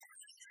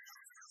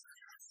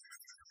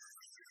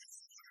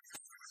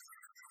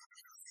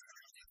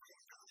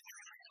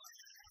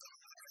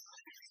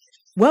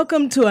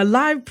Welcome to a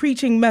live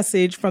preaching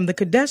message from the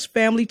Kadesh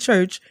Family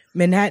Church,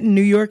 Manhattan,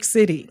 New York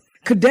City.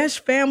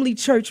 Kadesh Family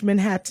Church,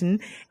 Manhattan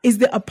is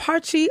the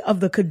eparchy of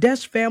the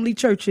Kadesh Family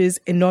Churches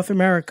in North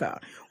America,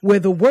 where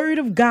the Word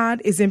of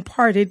God is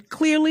imparted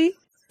clearly,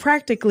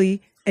 practically,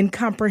 and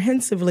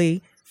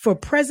comprehensively for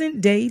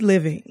present-day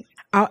living.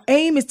 Our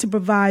aim is to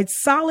provide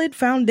solid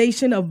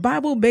foundation of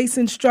Bible-based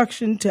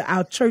instruction to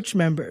our church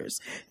members,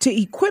 to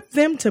equip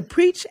them to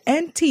preach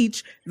and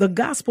teach the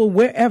gospel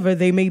wherever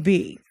they may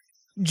be.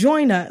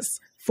 Join us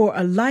for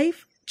a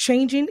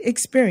life-changing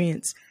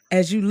experience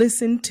as you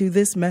listen to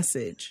this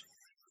message.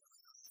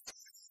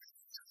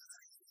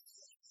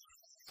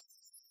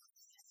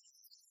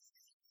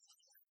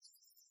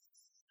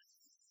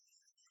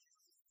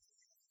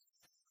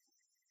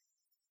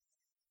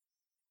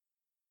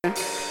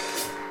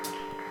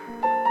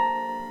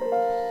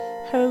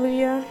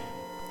 Hallelujah.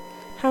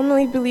 How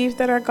many believe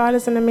that our God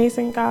is an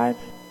amazing God?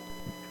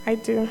 I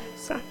do.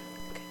 So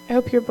I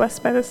hope you're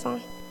blessed by this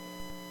song.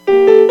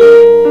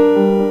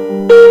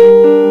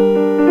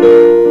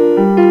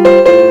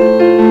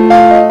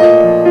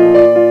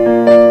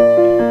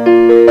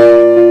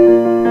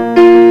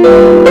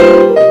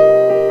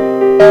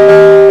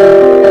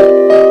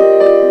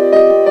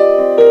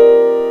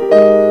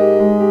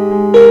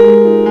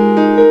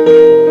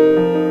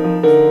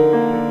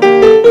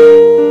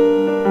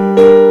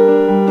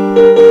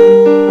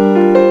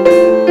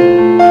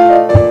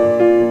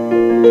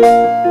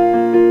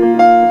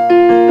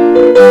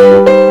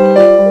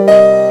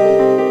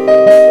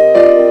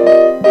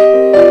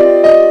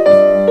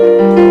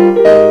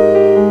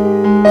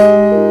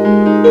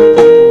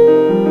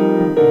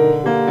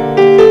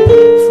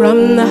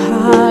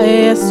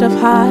 Of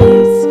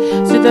heights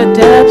to the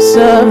depths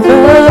of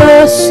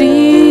the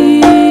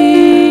sea,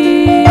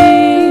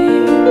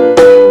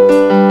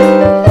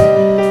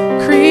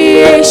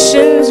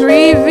 creation's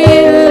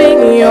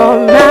revealing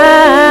your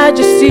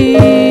majesty.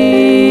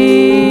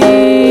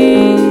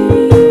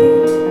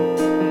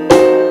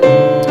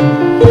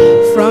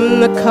 From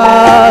the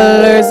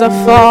colors of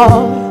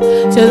fall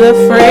to the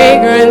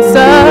fragrance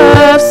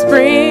of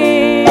spring,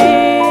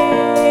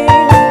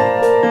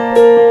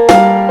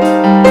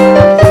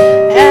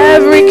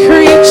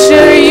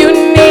 creature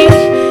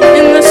unique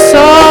in the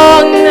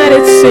song that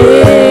it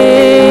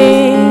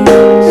sings,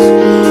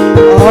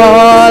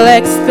 all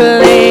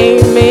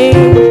exclaiming,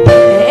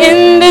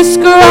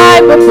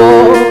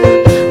 indescribable,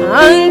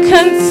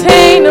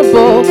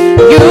 uncontainable.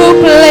 You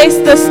place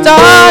the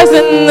stars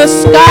in the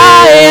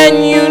sky and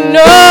you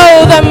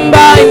know them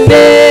by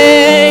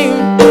name.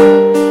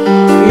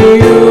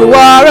 You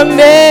are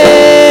amazing,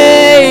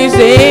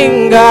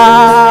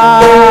 God.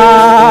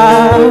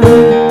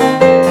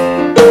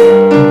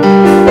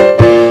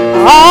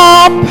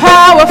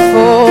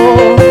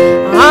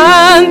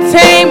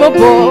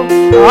 Untamable,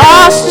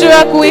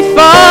 awestruck we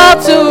fall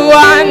to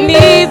our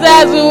knees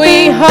as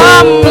we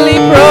humbly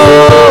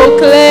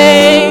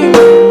proclaim,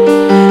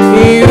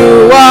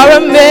 you are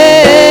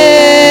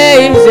amazing,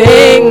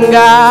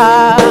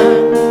 God.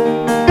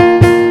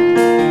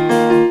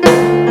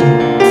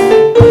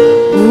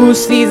 Who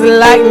sees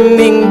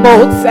lightning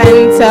bolts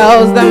and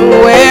tells them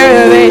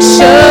where they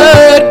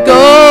should go,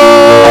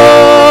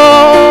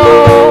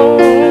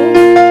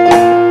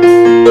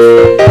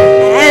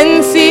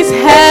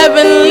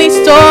 heavenly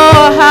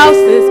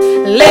storehouses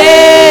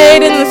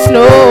laid in the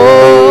snow.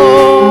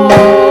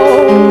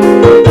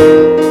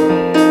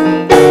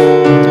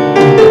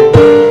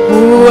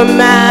 Who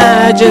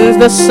imagines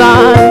the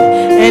sun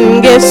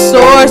and gives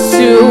source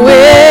to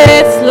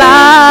its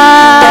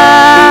light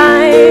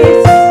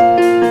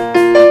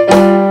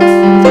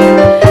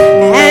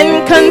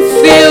and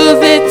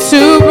conceals it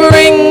to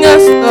bring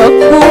us the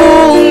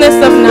coolness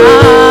of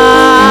night?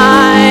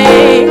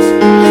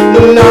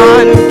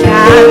 None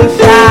can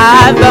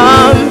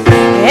fathom,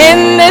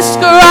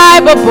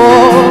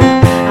 indescribable,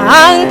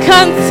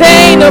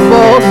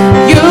 uncontainable.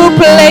 You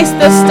place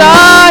the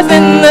stars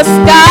in the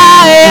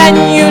sky and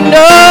you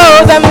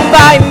know them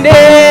by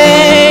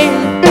name.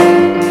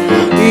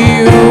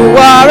 You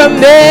are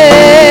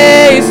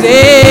amazing,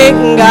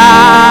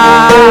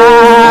 God.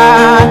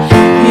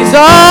 He's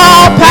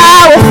all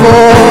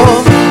powerful,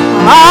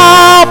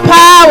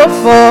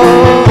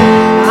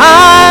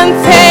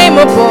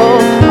 untamable.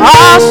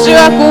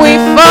 Awestruck we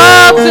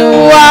fall to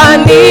our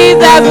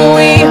knees as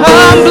we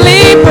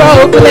humbly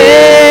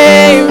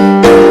proclaim,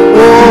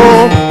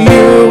 oh,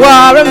 you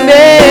are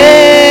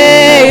amazing,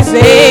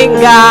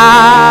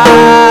 God.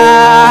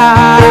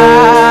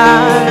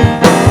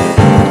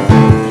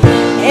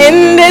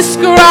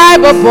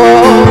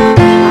 Indescribable,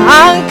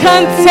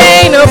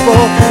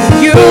 uncontainable.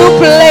 You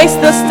place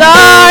the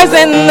stars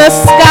in the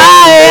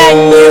sky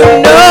and you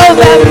know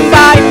them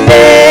by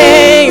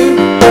name.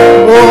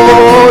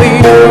 Oh,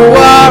 you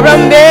are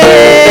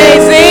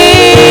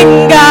amazing,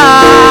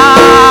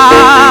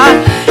 God.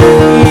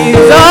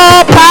 He's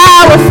all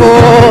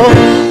powerful,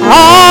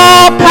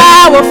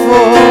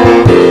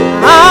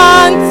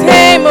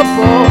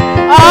 untamable.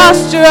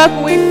 Awestruck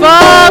we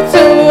fall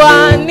to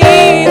our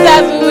knees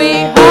as we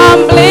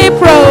humbly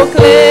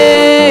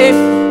proclaim,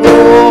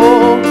 oh,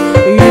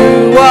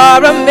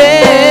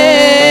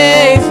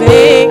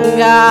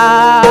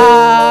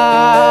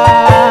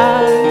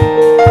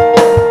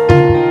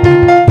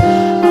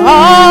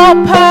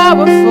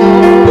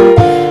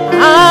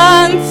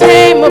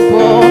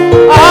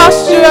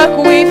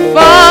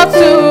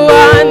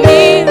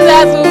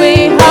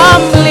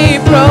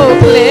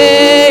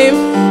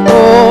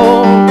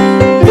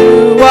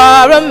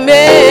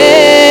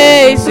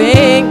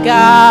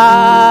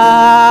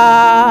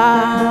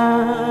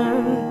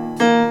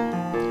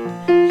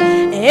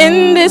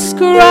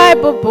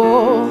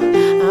 indescribable,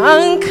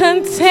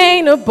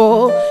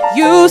 uncontainable.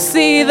 You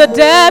see the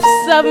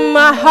depths of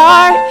my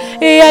heart,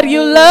 yet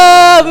you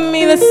love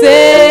me the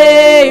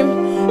same.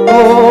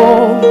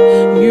 Oh,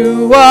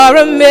 you are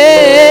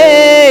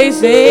amazing,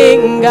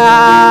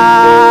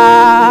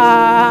 God.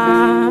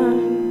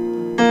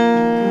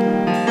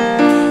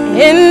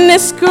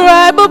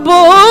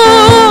 Indescribable,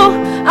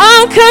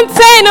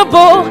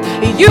 uncontainable.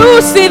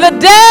 You see the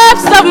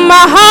depths of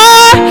my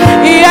heart,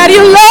 yet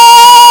you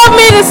love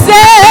me the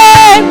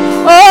same.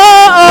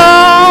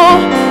 Oh,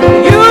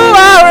 you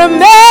are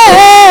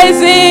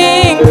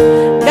amazing,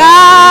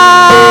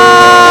 God.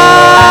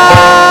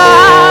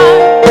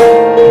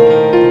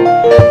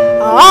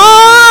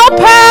 All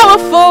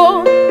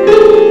powerful,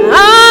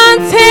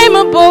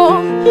 untamable,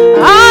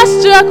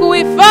 awestruck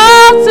we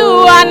fall to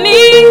our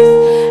knees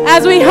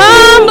as we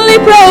humbly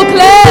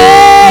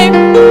proclaim,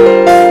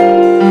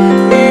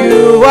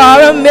 you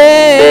are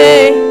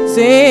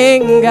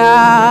amazing,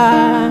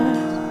 God.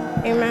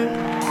 Amen.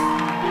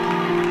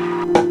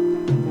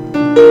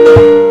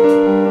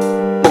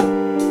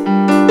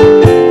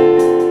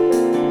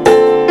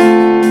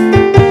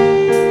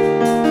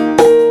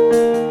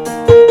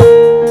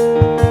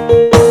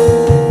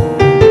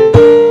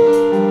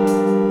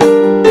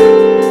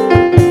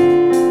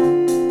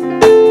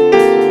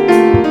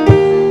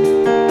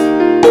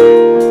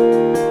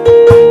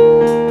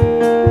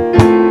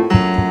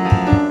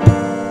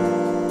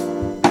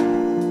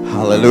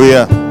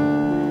 Hallelujah.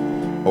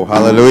 Oh,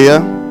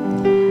 hallelujah.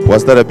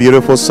 Was that a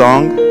beautiful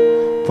song?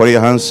 Put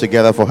your hands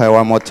together for her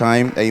one more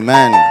time.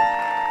 Amen.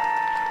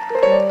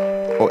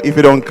 Oh, if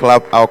you don't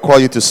clap, I'll call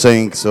you to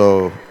sing.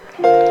 So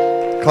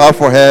clap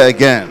for her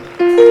again.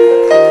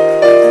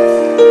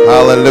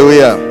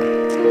 Hallelujah.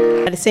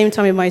 At the same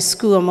time in my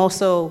school, I'm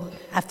also,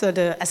 after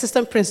the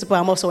assistant principal,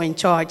 I'm also in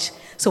charge.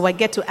 So I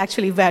get to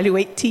actually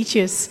evaluate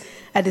teachers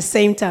at the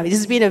same time. This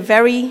has been a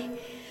very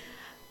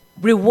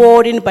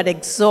rewarding but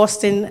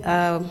exhausting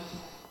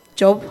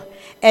job.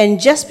 And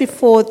just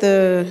before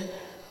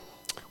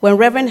when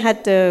Reverend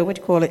had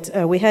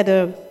we had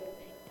a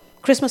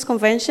Christmas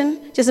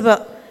convention just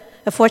about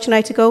a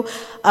fortnight ago.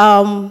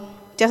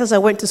 Just as I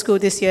went to school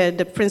this year,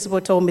 the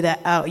principal told me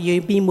that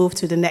you're being moved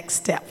to the next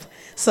step.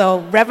 So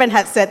Reverend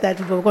had said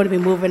that we're going to be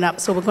moving up,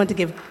 so we're going to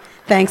give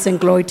thanks and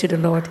glory to the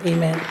Lord.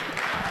 Amen.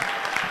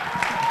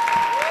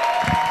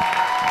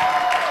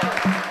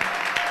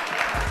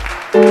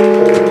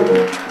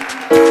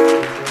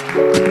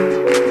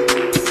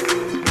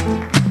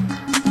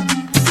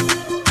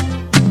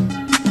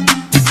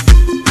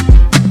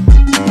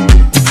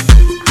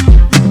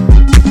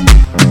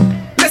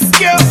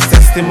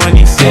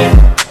 Testimonies,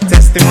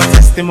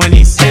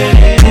 testimonies, testimonies,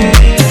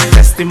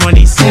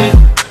 testimonies,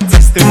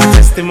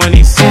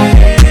 testimonies,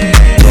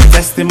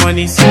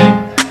 testimonies,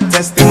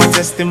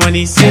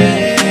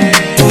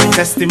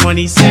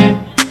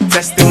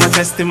 testimonies,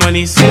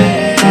 testimonies. I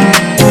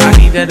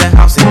needed a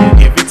house and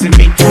you gave it to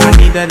me. I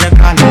needed a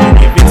car and you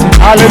gave it to me.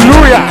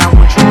 Hallelujah.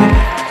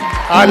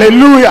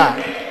 Hallelujah.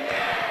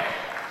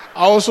 I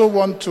also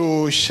want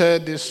to share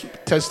this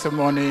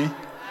testimony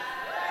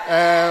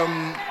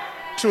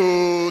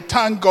to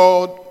thank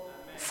God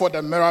for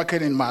the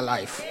miracle in my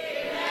life.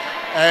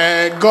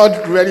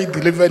 God really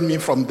delivered me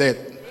from death.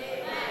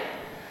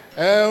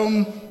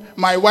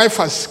 My wife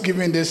has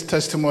given this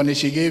testimony.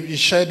 She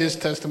shared this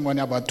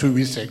testimony about 2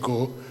 weeks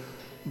ago.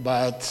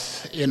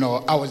 But,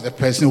 I was the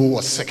person who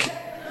was sick.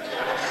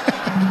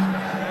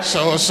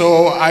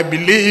 So I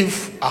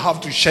believe I have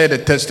to share the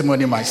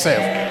testimony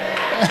myself.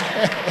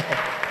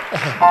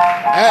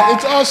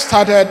 It all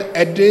started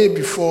a day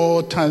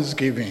before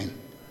Thanksgiving.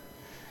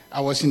 I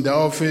was in the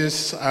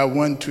office. I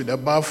went to the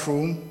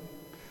bathroom,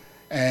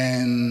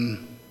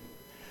 and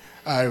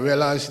I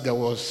realized there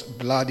was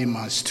blood in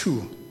my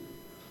stool.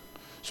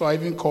 So I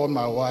even called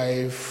my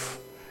wife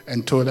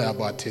and told her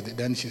about it.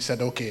 Then she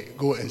said, okay,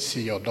 go and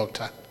see your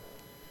doctor.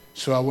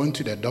 So I went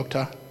to the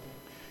doctor.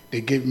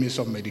 They gave me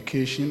some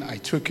medication. I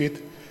took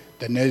it.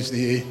 The next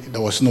day,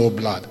 there was no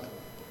blood.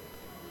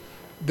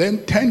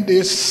 Then 10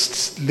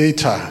 days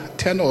later,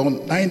 10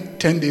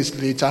 days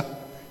later,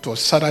 it was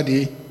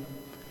Saturday,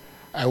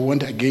 I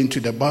went again to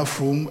the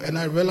bathroom, and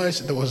I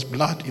realized there was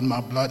blood in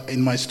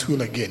my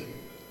stool again.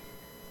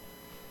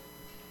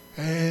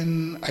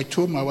 And I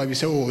told my wife, he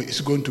said, oh, it's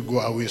going to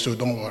go away, so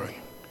don't worry.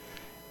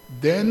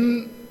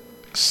 Then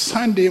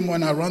Sunday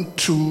morning around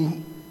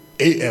 2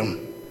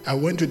 a.m., I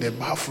went to the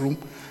bathroom,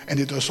 and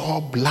it was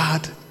all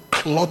blood,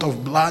 clot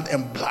of blood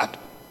and blood.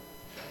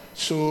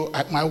 So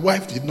my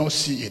wife did not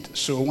see it.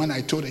 So when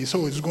I told her, he said,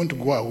 oh, it's going to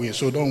go away,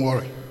 so don't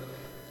worry.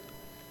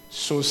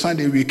 So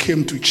Sunday we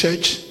came to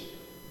church.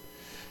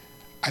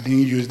 I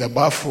didn't use the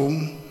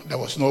bathroom. There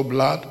was no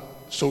blood.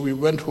 So we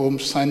went home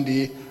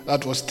Sunday.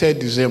 That was 3rd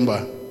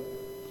December.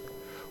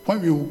 When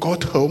we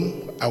got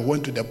home, I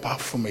went to the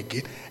bathroom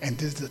again. And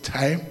this is the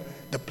time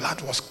the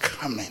blood was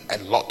coming a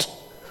lot.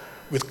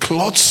 With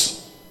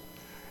clots.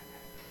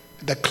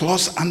 The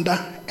clots under,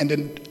 and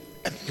then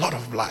a lot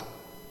of blood.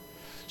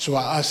 So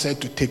I asked her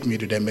to take me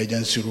to the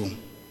emergency room.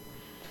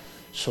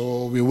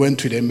 So we went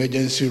to the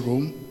emergency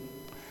room.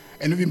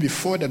 And even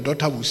before the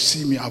daughter would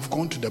see me, I've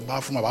gone to the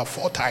bathroom about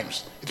 4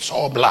 times. It's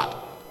all blood.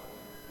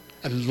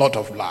 A lot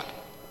of blood.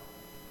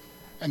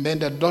 And then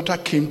the daughter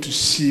came to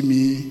see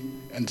me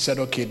and said,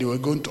 okay, they were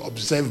going to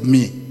observe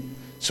me.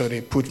 So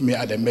they put me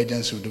at the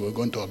emergency, they were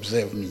going to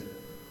observe me.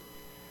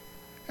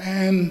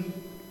 And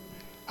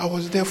I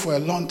was there for a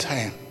long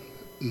time.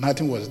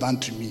 Nothing was done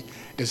to me.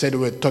 They said they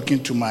were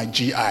talking to my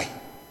GI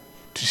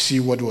to see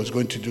what he was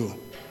going to do.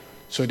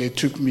 So they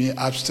took me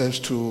upstairs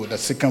to the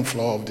 2nd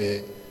floor of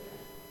the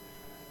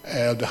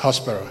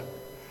hospital.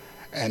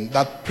 And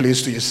that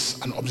place is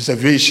an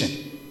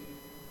observation.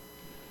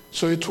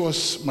 So it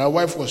was, my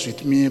wife was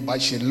with me,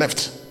 but she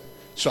left.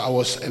 So I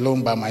was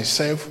alone by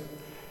myself.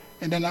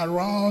 And then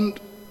around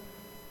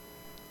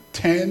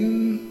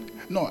getting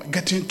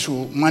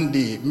to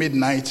Monday,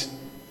 midnight,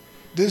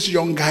 this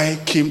young guy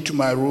came to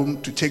my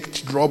room to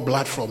draw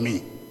blood from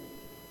me.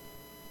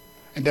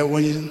 And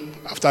then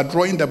after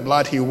drawing the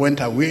blood, he went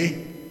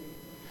away.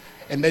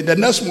 And then the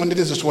next morning,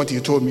 this is what he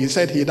told me. He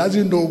said he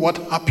doesn't know what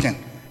happened.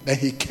 Then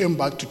he came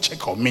back to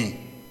check on me.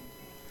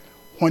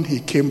 When he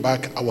came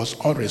back, I was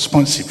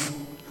unresponsive.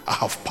 I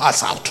have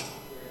passed out.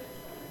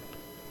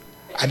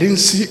 I didn't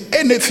see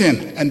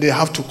anything, and they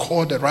have to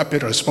call the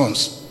rapid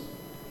response.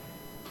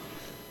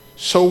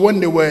 So when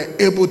they were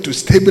able to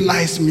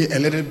stabilize me a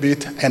little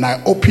bit, and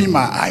I opened my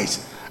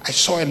eyes, I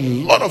saw a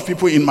lot of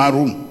people in my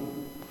room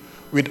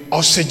with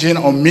oxygen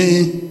on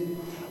me,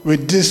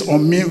 with this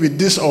on me, with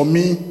this on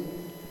me.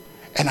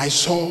 And I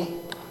saw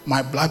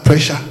my blood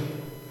pressure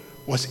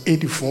was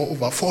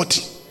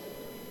 84/40.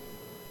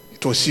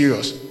 It was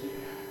serious.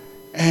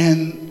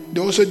 And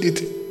they also did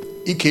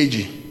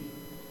EKG.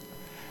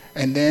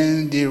 And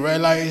then they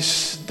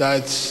realized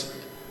that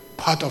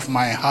part of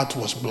my heart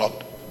was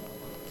blocked.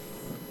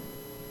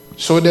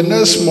 So the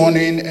next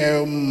morning,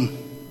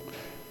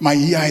 my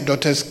EI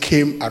doctors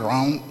came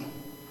around,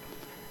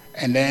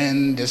 and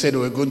then they said they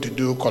were going to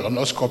do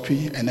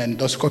colonoscopy and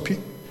endoscopy.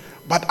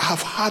 But I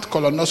have had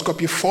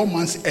colonoscopy 4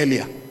 months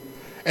earlier,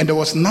 and there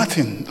was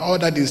nothing. All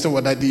that they said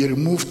was that they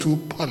removed 2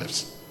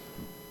 polyps.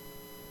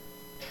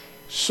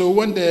 So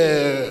when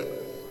the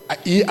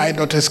EI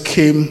doctors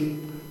came,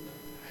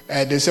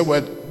 they said,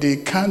 well, they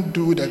can't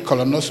do the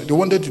colonoscopy. They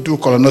wanted to do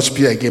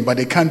colonoscopy again, but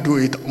they can't do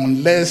it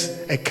unless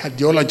a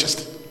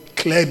cardiologist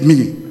cleared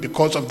me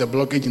because of the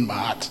blockage in my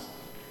heart.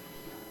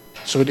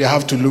 So they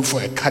have to look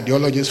for a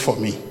cardiologist for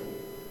me.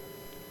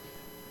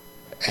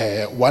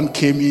 One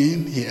came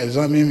in, he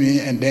examined me,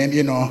 and then,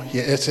 he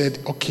said,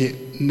 okay,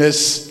 the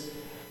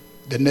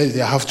next they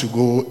have to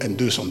go and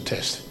do some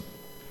tests.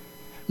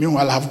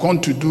 Meanwhile, I've gone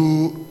to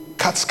do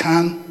CAT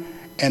scan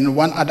and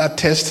one other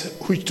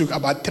test, which took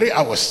about 3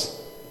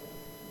 hours.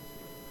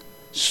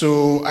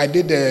 So I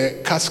did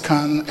the CAT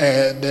scan.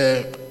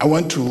 I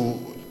went to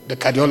the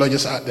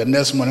cardiologist the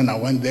next morning. I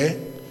went there.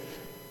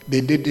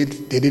 They did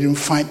it. They didn't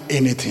find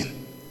anything.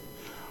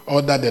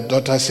 All that the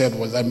doctor said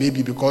was that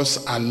maybe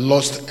because I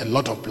lost a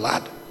lot of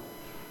blood,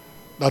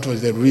 that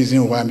was the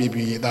reason why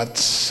maybe that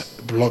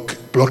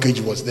blockage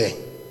was there.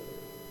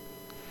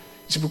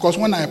 See, because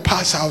when I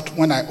pass out,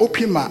 when I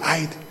open my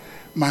eye,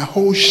 my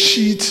whole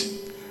sheet,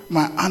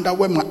 my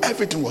underwear,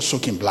 everything was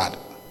soaking blood.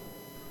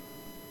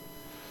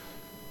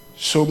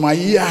 So my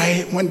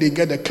EI, when they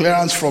get the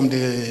clearance from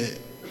the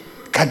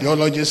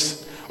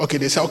cardiologist, okay,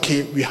 they say,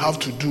 okay, we have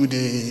to do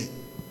the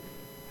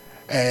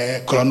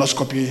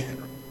colonoscopy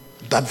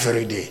that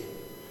very day.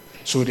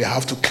 So they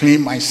have to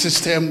clean my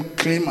system,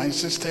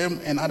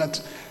 and other.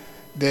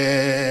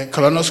 The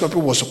colonoscopy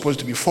was supposed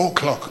to be 4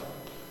 o'clock.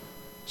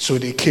 So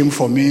they came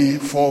for me,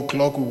 4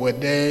 o'clock, we were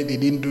there. They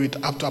didn't do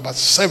it up to about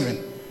 7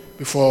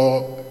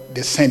 before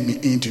they sent me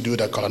in to do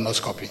the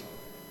colonoscopy.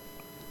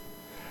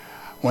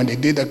 When they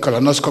did the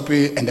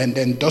colonoscopy and then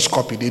the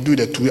endoscopy, they do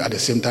the 2 at the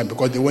same time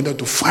because they wanted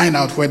to find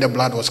out where the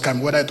blood was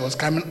coming, whether it was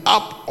coming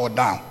up or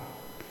down.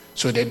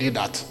 So they did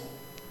that.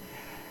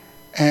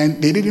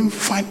 And they didn't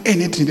find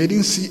anything. They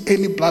didn't see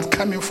any blood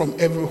coming from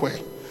everywhere.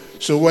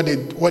 So what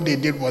they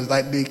did was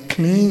that they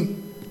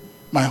cleaned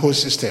my whole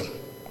system.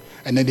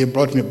 And then they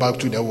brought me back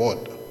to the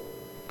ward.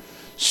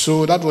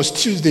 So that was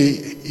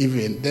Tuesday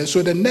evening.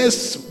 So the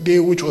next day,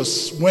 which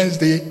was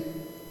Wednesday,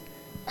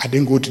 I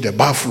didn't go to the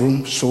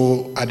bathroom,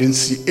 so I didn't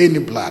see any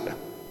blood.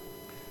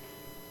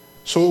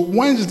 So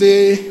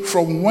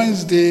from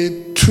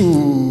Wednesday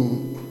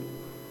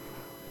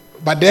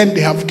but then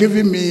they have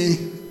given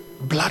me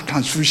blood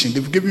transfusion.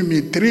 They've given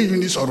me 3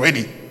 units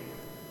already.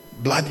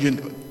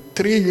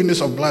 3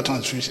 units of blood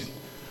transfusion.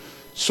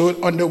 So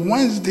on the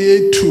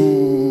Wednesday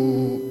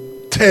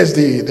to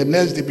Thursday, the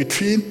next day,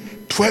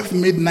 between 12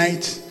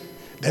 midnight,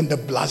 then the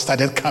blood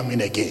started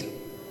coming again.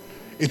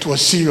 It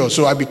was serious,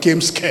 so I became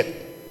scared.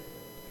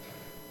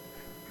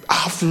 I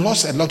have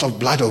lost a lot of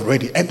blood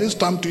already, and this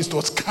time it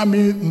was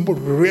coming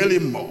really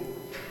more.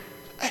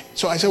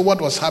 So I said,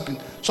 what was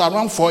happening? So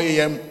around 4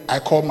 a.m., I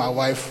called my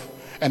wife,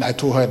 and I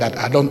told her that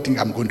I don't think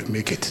I'm going to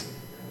make it.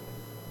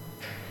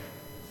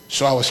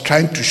 So I was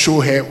trying to show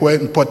her where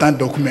important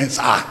documents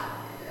are.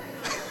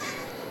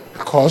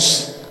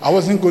 Because I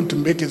wasn't going to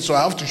make it, so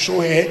I have to show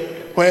her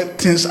where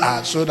things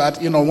are, so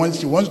that, when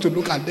she wants to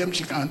look at them,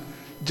 she can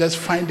just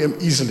find them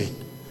easily.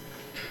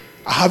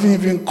 I haven't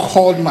even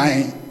called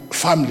my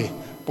family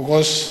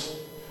because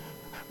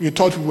we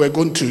thought we were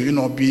going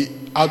to, be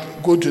out,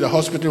 go to the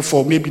hospital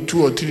for maybe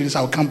 2 or 3 days.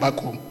 I'll come back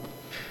home.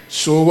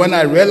 So when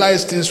I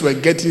realized things were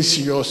getting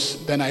serious,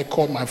 then I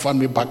called my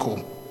family back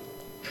home.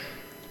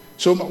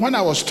 So when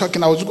I was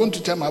talking, I was going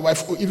to tell my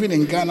wife, even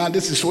in Ghana,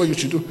 this is what you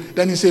should do.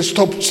 Then he said,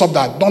 stop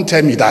that. Don't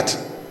tell me that.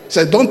 He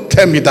said, don't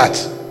tell me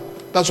that.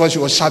 That's why she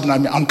was shouting at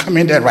me. I'm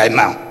coming there right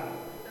now.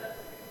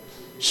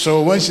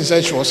 So when she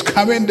said she was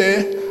coming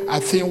there, I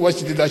think what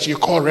she did that she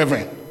called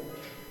Reverend.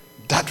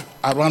 That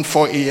around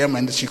 4 a.m.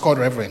 and she called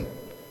Reverend.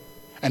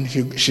 And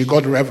she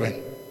got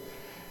Reverend.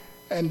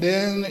 And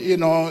then,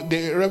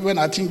 the Reverend,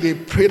 I think they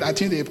prayed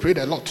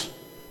a lot.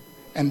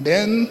 And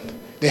then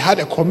they had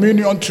a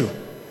communion too.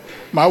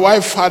 My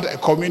wife had a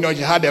communion,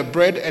 she had a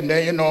bread and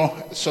then,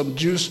 some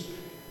juice.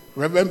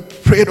 Reverend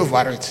prayed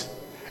over it.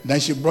 And then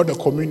she brought the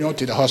communion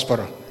to the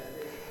hospital.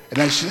 And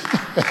then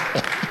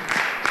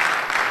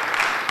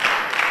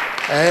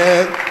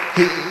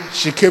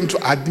she came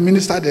to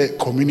administer the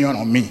communion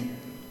on me.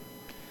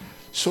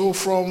 So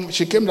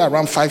she came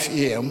around 5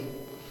 a.m.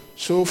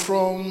 So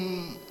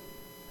from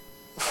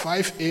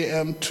 5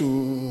 a.m.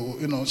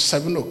 to,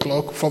 7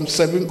 o'clock, from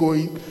 7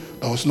 going,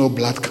 there was no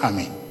blood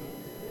coming.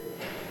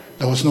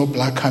 There was no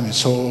blood coming.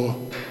 So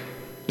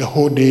the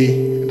whole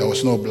day, there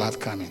was no blood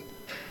coming.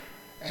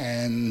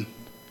 And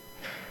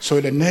so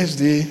the next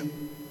day,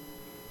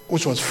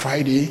 which was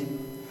Friday,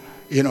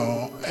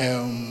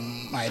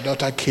 my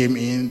daughter came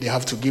in. They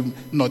have to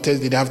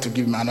Thursday, they have to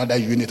give me another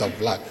unit of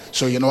blood.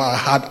 So, I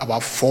had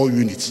about 4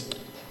 units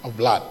of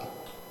blood.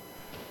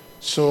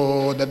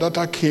 So the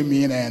daughter came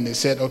in and they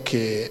said,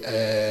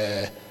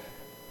 okay,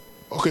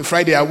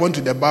 Friday I went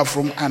to the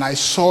bathroom and I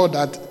saw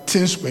that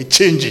things were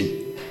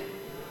changing.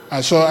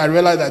 And so I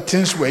realized that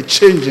things were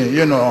changing,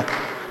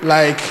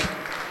 like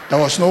there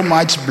was no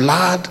much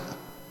blood.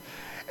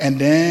 And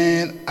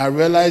then I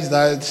realized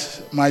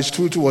that my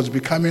stool was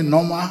becoming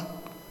normal.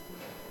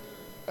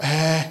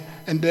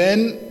 And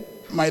then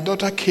my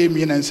daughter came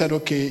in and said,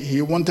 okay,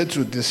 he wanted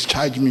to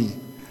discharge me.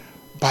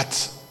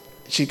 But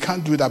she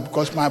can't do that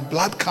because my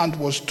blood count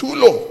was too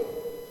low.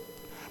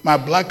 My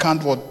blood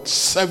count was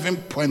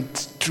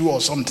 7.2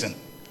 or something.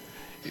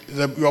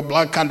 Your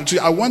blood count.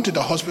 I went to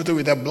the hospital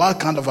with a blood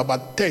count of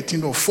about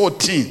 13 or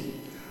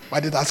 14.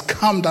 But it has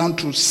come down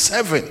to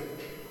 7.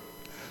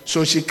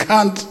 So she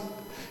can't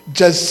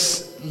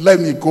just let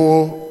me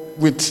go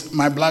with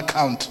my blood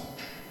count.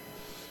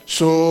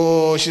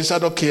 So she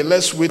said, okay,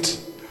 let's wait.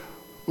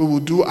 We will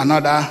do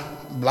another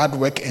blood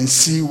work and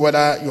see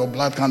whether your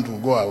blood count will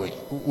go away,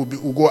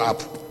 will go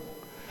up.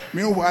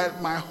 Meanwhile,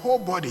 my whole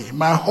body,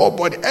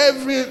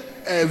 every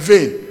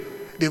vein,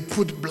 they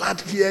put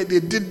blood here, they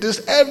did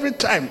this every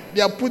time.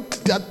 They are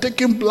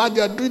taking blood,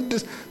 they are doing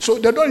this. So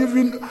they don't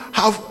even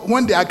have,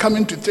 when they are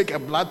coming to take a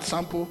blood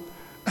sample,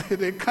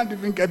 they can't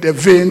even get a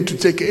vein to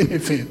take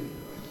anything.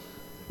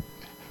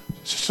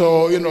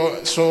 So,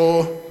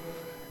 so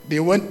they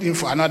went in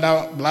for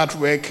another blood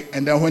work,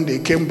 and then when they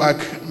came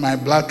back, my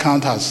blood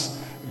count has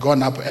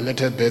gone up a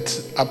little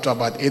bit, up to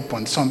about 8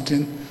 point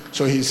something.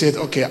 So he said,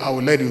 okay, I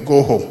will let you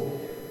go home.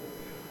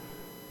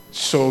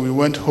 So we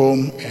went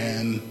home,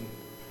 and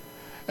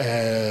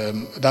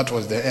that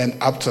was the end.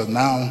 Up to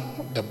now,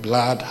 the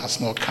blood has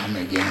not come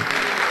again.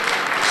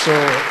 So,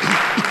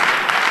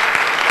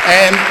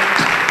 and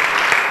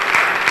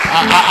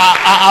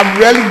I'm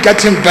really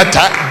getting better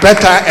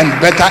and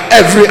better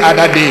every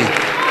other day.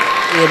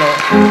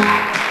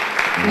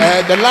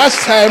 The last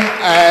time,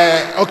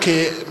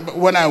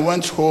 when I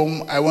went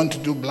home, I went to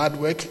do blood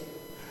work.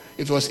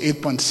 It was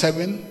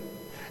 8.7.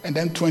 And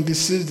then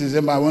 26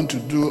 December, I went to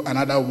do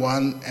another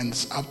one, and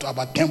it's up to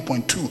about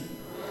 10.2.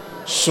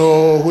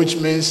 So, which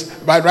means,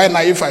 but right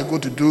now, if I go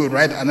to do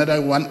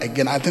another one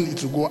again, I think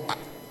it will go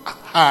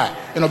high,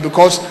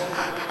 because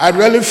I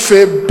really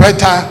feel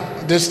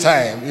better this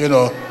time,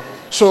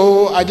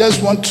 So I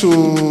just want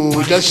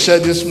to just share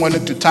this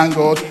morning to thank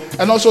God,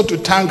 and also to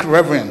thank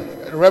Reverend,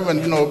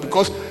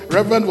 because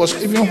Reverend was,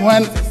 even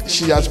when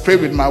she has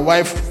prayed with my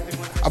wife,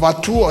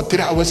 about 2 or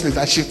 3 hours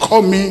later, he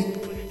called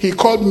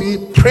me,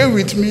 prayed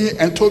with me,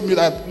 and told me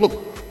that, look,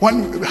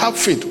 when we have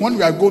faith, when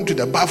we are going to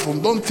the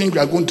bathroom, don't think we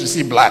are going to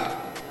see blood.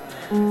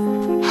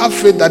 Have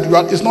faith that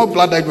it's not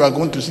blood that you are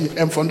going to see.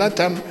 And from that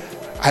time,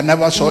 I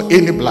never saw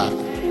any blood.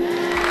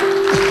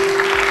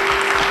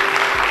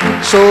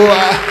 So,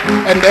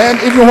 and then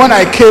even when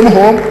I came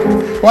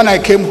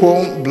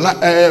home,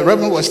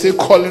 Reverend was still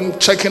calling,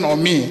 checking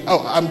on me.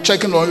 Oh, I'm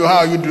checking on you, how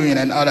are you doing,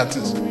 and other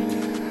things.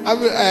 I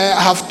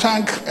have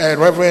thanked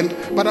Reverend,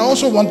 but I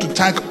also want to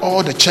thank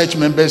all the church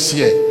members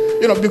here.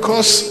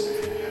 Because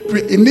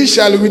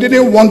initially we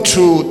didn't want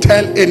to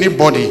tell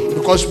anybody,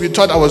 because we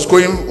thought I was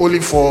going only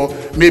for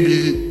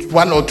maybe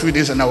 1 or 2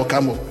 days and I will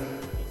come home.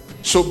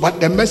 So, but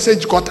the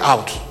message got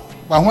out.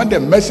 But when the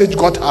message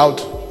got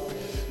out,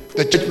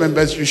 the church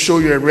members will show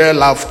you a real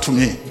love to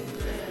me.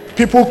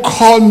 People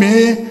call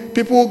me,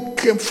 People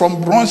came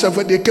from Bronx.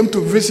 They came to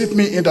visit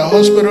me in the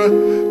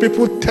hospital.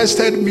 People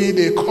tested me.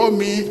 They called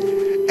me,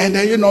 and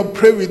they,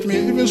 pray with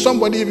me. Even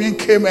somebody even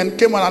came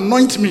and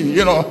anoint me.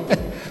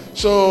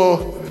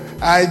 So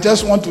I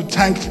just want to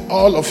thank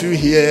all of you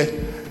here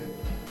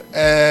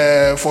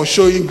for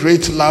showing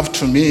great love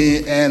to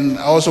me, and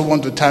I also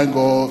want to thank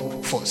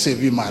God for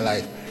saving my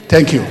life.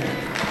 Thank you.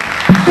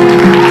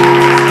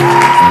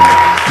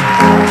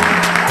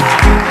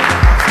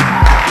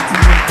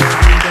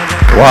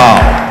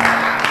 Wow.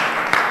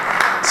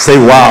 Say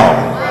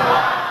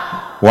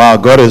wow. Wow,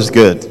 God is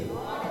good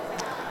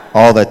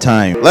all the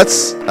time.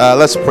 Let's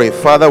pray.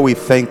 Father, we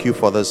thank you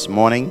for this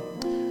morning.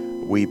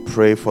 We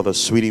pray for the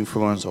sweet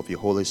influence of your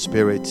Holy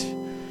Spirit.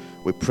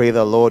 We pray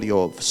that, Lord,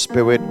 your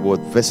Spirit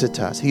would visit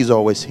us. He's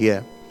always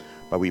here.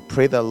 But we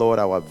pray that, Lord,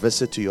 our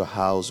visit to your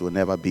house will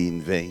never be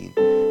in vain.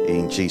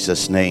 In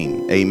Jesus'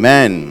 name.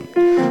 Amen.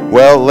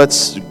 Well,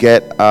 let's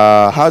get,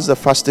 how's the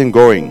fasting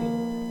going?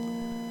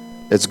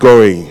 It's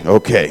going.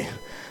 Okay.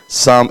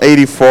 Psalm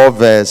 84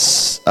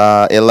 verse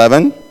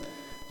 11.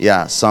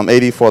 Yeah, Psalm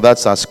 84,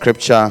 that's our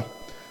scripture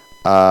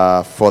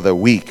for the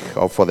week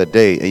or for the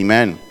day.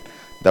 Amen.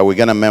 That we're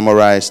going to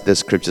memorize this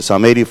scripture.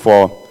 Psalm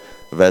 84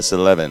 verse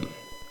 11.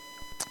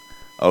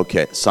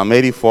 Okay, Psalm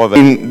 84. We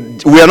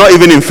are not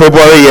even in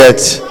February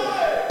yet,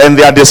 and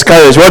they are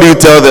discouraged. What do you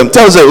tell them?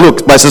 Tell them,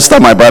 look, my sister,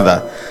 my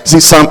brother. See,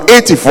 Psalm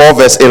 84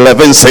 verse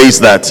 11 says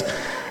that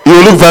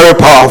you look very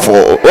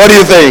powerful. What do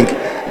you think?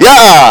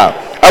 Yeah.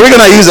 Are we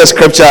going to use the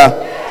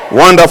scripture?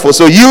 Wonderful.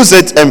 So use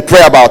it and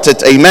pray about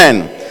it.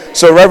 Amen.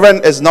 So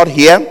Reverend is not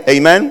here.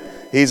 Amen.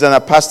 He's in a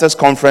pastor's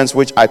conference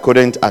which I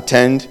couldn't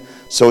attend.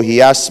 So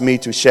he asked me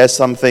to share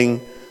something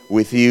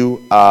with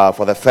you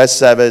for the first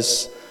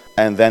service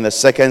and then the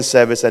second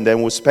service. And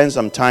then we'll spend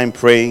some time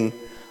praying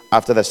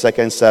after the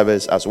second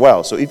service as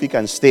well. So if you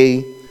can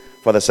stay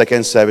for the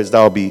second service,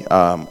 that will be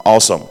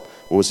awesome.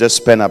 We'll just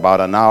spend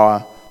about an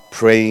hour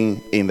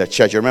praying in the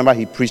church. Remember,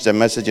 he preached a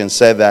message and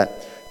said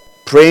that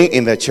praying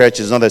in the church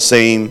is not the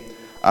same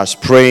as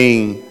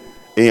praying.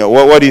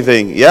 What do you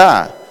think?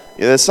 Yeah.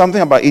 There's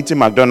something about eating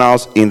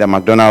McDonald's in the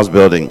McDonald's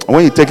building.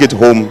 When you take it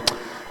home,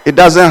 it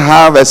doesn't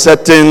have a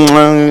certain.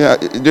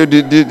 Do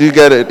you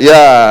get it?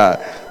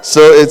 Yeah.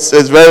 So it's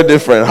very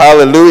different.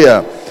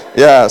 Hallelujah.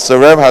 Yeah. So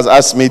Rev has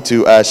asked me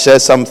to share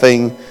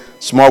something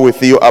small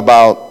with you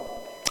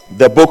about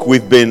the book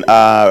we've been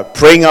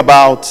praying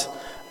about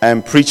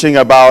and preaching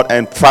about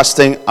and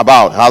fasting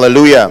about.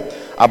 Hallelujah.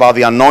 About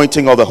the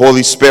anointing of the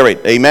Holy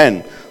Spirit.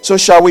 Amen. So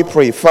shall we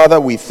pray? Father,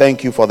 we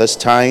thank you for this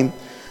time.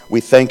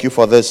 We thank you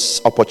for this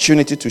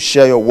opportunity to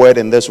share your word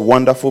in this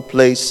wonderful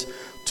place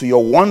to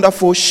your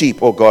wonderful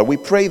sheep, oh God. We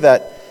pray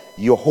that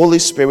your Holy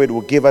Spirit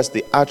will give us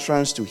the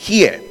utterance to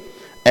hear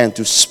and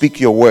to speak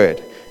your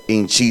word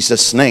in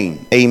Jesus'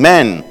 name.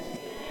 Amen.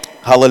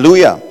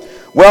 Hallelujah.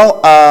 Well,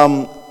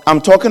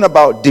 I'm talking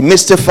about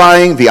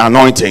demystifying the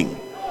anointing.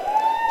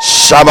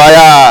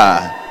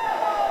 Shabaya.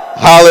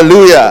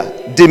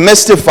 Hallelujah.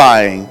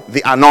 Demystifying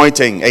the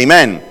anointing.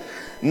 Amen.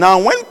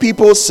 Now, when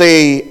people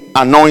say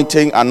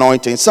anointing,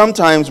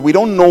 sometimes we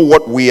don't know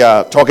what we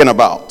are talking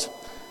about.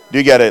 Do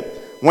you get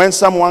it? When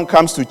someone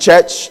comes to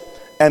church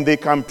and they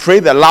can pray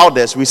the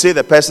loudest, we say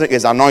the person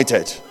is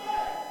anointed.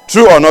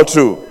 True or not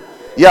true?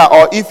 Yeah,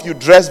 or if you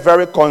dress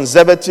very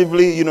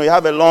conservatively, you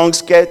have a long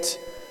skirt,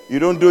 you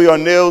don't do your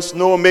nails,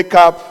 no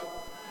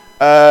makeup,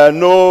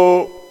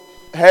 no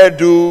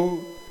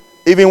hairdo.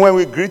 Even when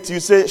we greet you,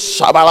 say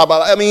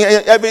shabalabala. I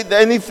mean,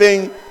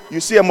 anything. You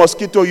see a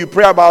mosquito, you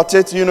pray about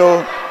it.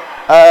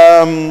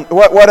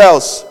 What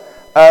else?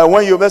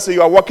 When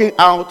you are walking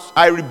out,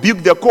 I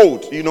rebuke the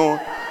cold.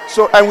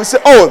 So and we say,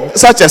 oh,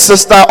 such a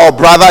sister or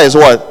brother is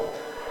what?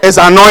 Is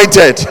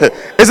anointed.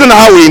 Isn't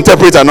that how we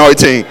interpret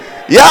anointing?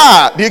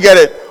 Yeah, do you get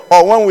it?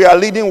 Or when we are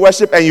leading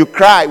worship and you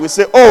cry, we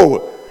say,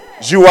 oh,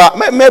 you are.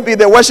 Maybe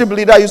the worship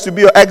leader used to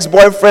be your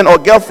ex-boyfriend or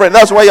girlfriend.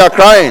 That's why you are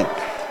crying.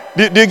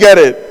 Do you get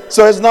it?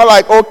 So it's not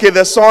like, okay,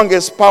 the song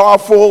is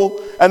powerful,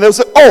 and they'll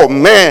say, oh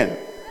man,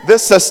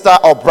 this sister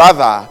or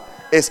brother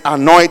is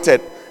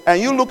anointed.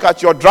 And you look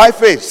at your dry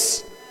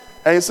face,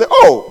 and you say,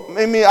 oh,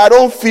 maybe I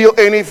don't feel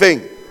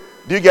anything.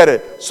 Do you get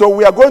it? So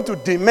we are going to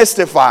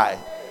demystify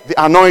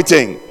the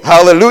anointing.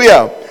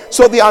 Hallelujah.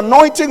 So the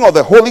anointing of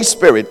the Holy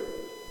Spirit.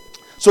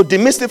 So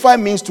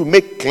demystify means to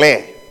make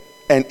clear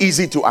and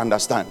easy to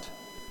understand.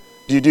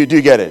 Do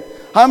you get it?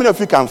 How many of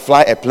you can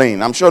fly a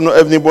plane? I'm sure not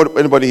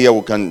anybody here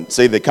who can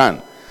say they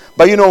can.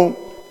 But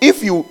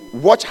if you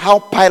watch how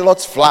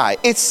pilots fly,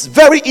 it's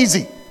very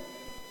easy.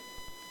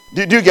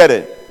 Do you get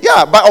it?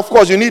 Yeah, but of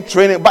course you need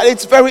training. But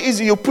it's very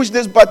easy. You push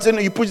this button,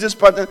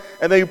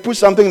 and then you push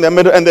something in the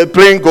middle, and the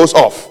plane goes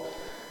off.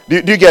 Do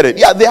you get it?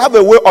 Yeah, they have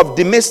a way of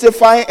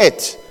demystifying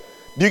it.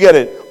 Do you get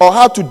it? Or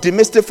how to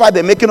demystify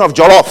the making of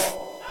jollof.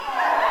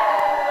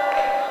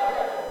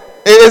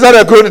 Is that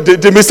a good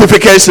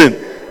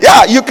demystification?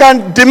 Yeah, you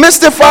can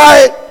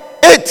demystify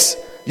it,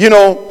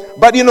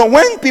 But,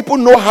 when people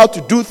know how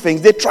to do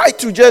things, they try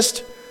to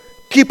just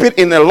keep it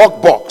in a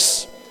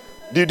lockbox.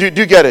 Do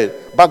you get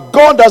it? But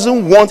God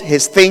doesn't want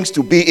his things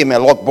to be in a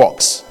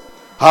lockbox.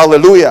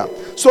 Hallelujah.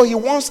 So he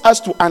wants us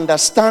to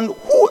understand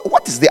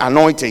what is the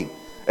anointing.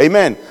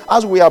 Amen.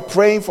 As we are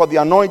praying for the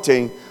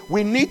anointing,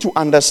 we need to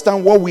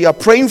understand what we are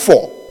praying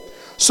for.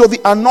 So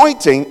the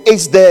anointing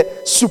is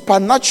the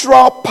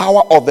supernatural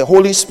power of the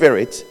Holy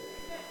Spirit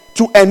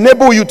to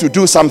enable you to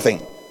do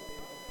something.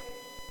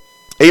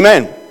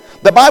 Amen.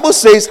 The Bible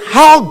says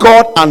how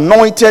God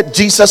anointed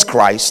Jesus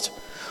Christ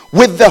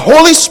with the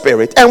Holy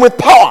Spirit and with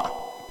power.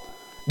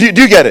 Do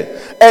you get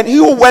it? And he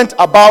went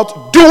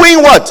about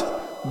doing what?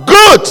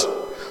 Good.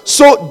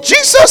 So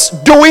Jesus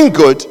doing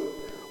good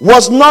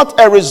was not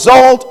a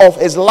result of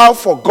his love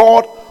for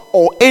God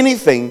or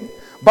anything,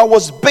 but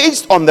was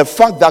based on the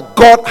fact that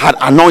God had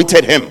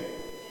anointed him.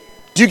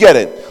 Do you get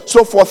it?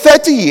 So for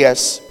 30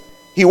 years,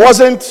 he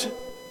wasn't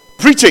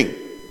preaching.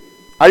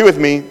 Are you with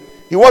me?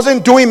 He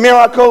wasn't doing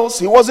miracles.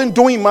 He wasn't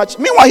doing much.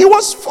 Meanwhile, he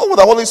was full with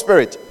the Holy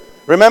Spirit.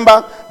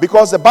 Remember?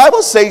 Because the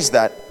Bible says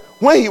that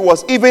when he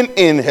was even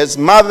in his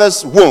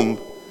mother's womb,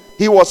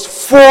 he was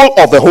full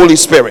of the Holy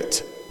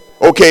Spirit.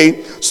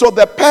 Okay? So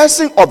the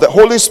person of the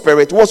Holy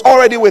Spirit was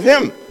already with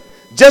him,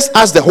 just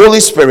as the Holy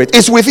Spirit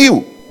is with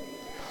you.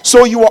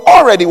 So you are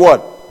already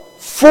what?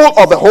 Full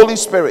of the Holy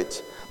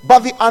Spirit. But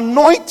the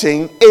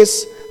anointing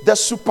is the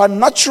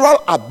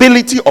supernatural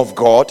ability of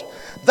God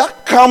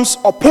that comes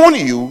upon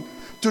you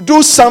to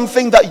do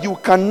something that you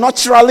can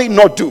naturally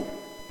not do.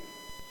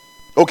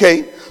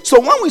 Okay? So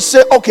when we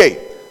say,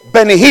 okay,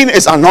 Benny Hinn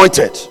is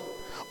anointed,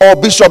 or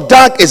Bishop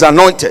Dag is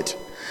anointed,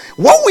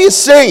 what we're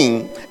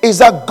saying is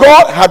that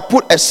God had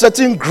put a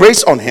certain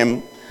grace on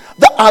him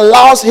that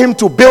allows him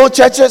to build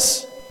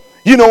churches,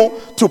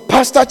 to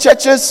pastor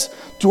churches,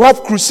 to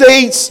have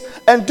crusades,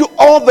 and do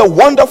all the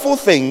wonderful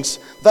things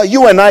that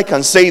you and I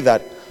can say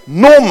that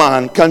no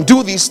man can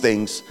do these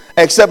things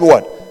except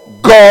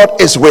what?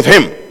 God is with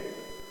him.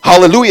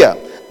 Hallelujah.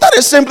 That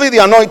is simply the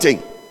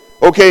anointing.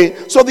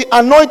 Okay? So the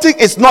anointing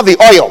is not the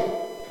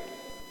oil.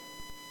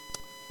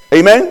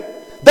 Amen?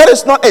 That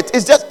is not it.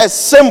 It's just a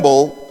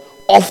symbol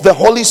of the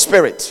Holy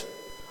Spirit.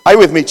 Are you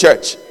with me,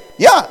 church?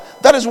 Yeah,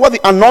 that is what the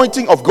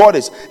anointing of God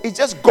is. It's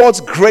just God's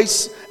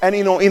grace. And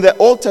in the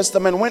Old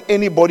Testament, when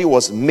anybody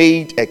was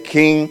made a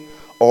king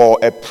or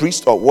a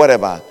priest or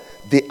whatever,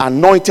 they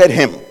anointed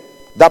him,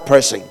 that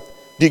person.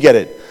 Do you get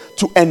it?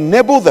 To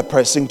enable the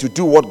person to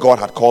do what God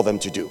had called them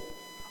to do.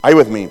 Are you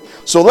with me?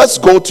 So let's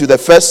go to the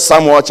 1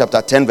 Samuel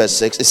chapter 10 verse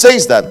 6. It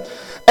says that,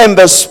 and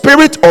the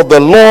Spirit of the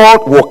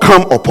Lord will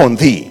come upon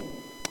thee.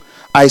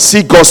 I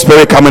see God's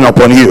Spirit coming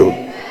upon you.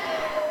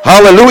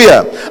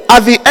 Hallelujah.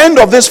 At the end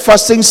of this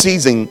fasting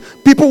season,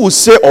 people will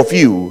say of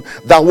you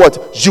that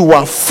what? You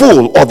are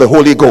full of the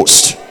Holy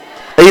Ghost.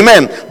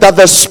 Amen. That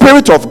the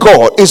Spirit of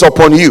God is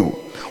upon you.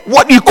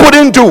 What you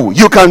couldn't do,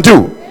 you can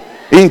do.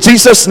 In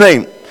Jesus'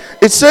 name.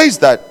 It says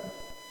that,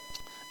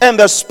 and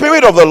the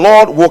Spirit of the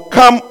Lord will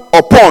come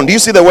upon. Do you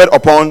see the word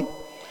upon?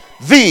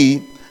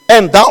 Thee,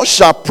 and thou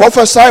shalt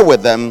prophesy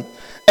with them,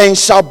 and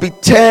shalt be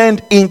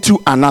turned into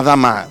another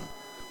man.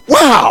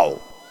 Wow.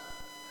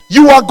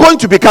 You are going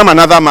to become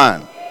another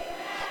man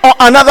or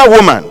another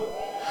woman.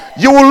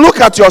 You will look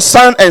at your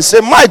son and say,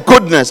 my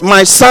goodness,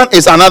 my son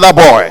is another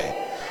boy,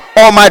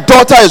 or my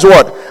daughter is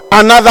what?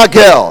 Another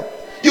girl.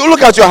 You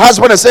look at your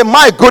husband and say,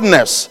 my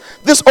goodness,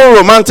 this old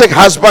romantic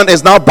husband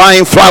is now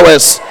buying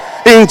flowers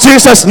in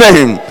Jesus'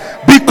 name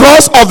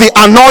because of the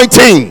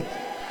anointing.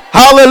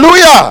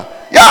 Hallelujah.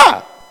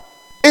 Yeah,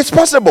 it's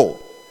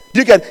possible.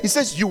 You can. He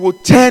says you will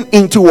turn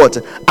into what?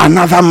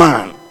 Another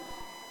man.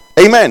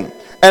 Amen.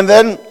 And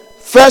then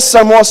 1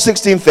 Samuel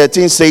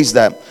 16:13 says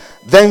that,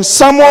 then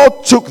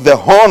Samuel took the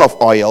horn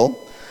of oil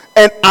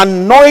and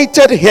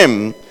anointed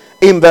him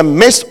in the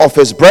midst of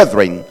his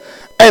brethren,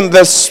 and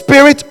the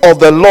Spirit of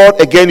the Lord,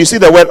 again you see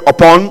the word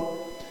upon,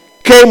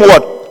 came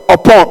what?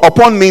 Upon.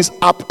 Upon means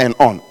up and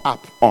on.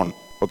 Up, on.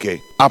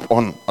 Okay, up,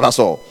 on. That's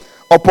all.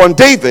 Upon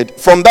David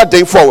from that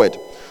day forward.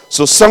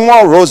 So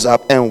Samuel rose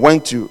up and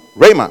went to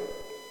Ramah.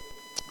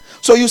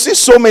 So you see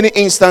so many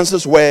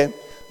instances where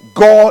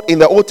God in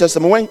the Old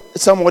Testament, when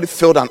somebody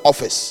filled an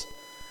office,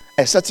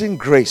 a certain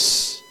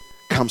grace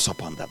comes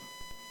upon them.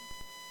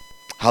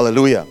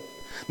 Hallelujah.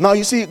 Now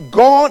you see,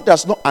 God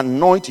does not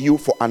anoint you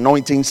for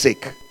anointing's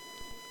sake.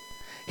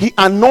 He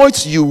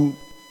anoints you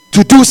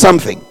to do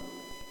something.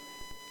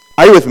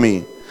 Are you with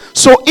me?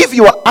 So if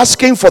you are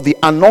asking for the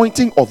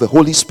anointing of the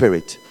Holy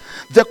Spirit,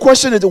 the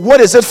question is, what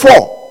is it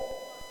for?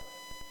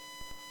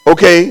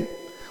 Okay?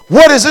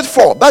 What is it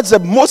for? That's the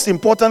most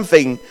important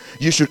thing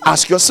you should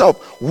ask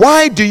yourself.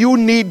 Why do you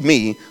need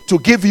me to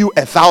give you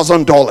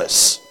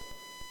 $1,000?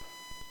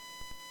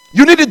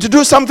 You needed to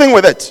do something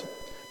with it.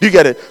 Do you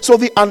get it? So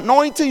the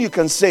anointing, you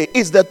can say,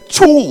 is the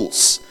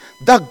tools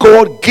that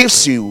God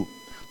gives you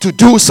to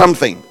do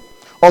something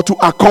or to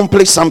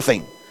accomplish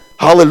something.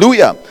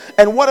 Hallelujah.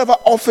 And whatever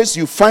office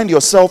you find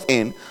yourself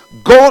in,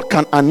 God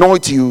can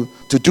anoint you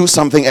to do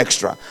something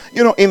extra.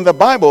 In the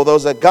Bible, there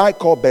was a guy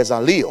called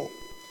Bezalel,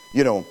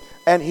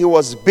 and he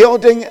was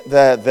building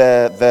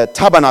the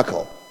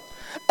tabernacle.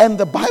 And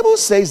the Bible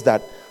says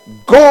that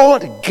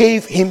God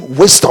gave him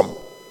wisdom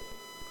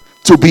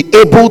to be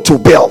able to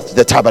build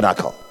the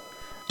tabernacle.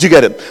 Do you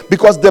get it?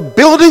 Because the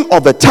building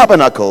of the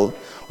tabernacle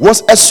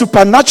was a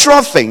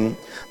supernatural thing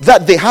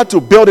that they had to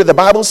build it. The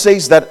Bible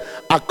says that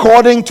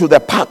according to the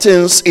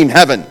patterns in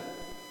heaven.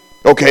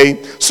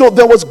 Okay, so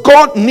there was,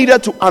 God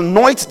needed to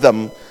anoint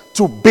them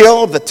to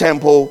build the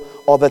temple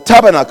or the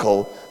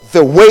tabernacle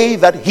the way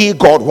that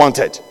God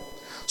wanted.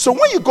 So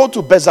when you go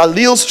to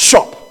Bezalel's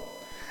shop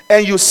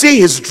and you see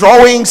his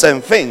drawings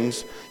and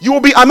things, you will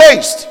be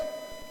amazed,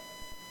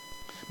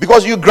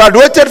 because you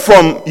graduated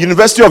from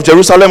University of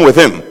Jerusalem with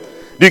him.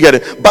 Do you get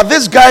it? But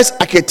this guy's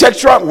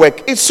architectural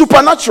work is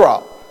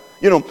supernatural.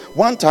 You know,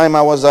 one time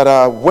I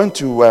went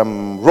to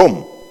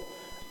Rome,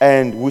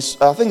 and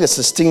I think the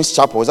Sistine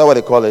Chapel, is that what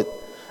they call it?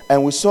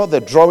 And we saw the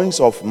drawings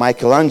of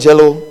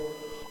Michelangelo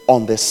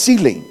on the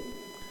ceiling.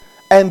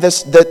 And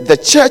the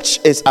church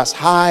is as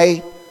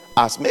high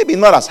as, maybe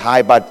not as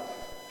high, but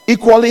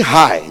equally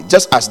high,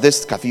 just as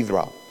this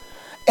cathedral.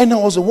 And I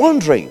was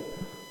wondering,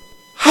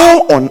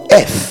 how on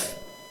earth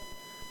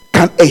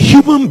can a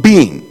human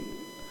being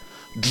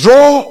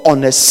draw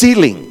on a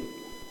ceiling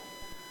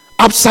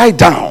upside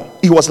down?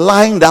 He was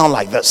lying down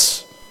like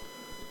this.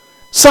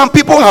 Some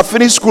people have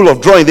finished school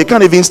of drawing, they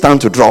can't even stand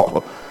to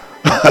draw.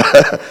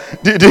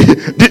 do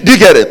you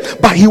get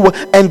it? But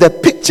and the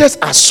pictures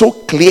are so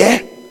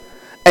clear,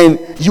 and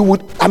you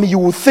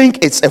would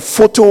think it's a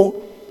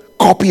photo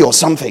copy or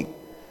something.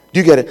 Do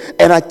you get it?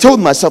 And I told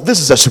myself, this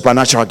is a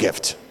supernatural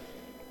gift.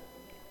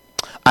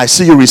 I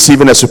see you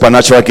receiving a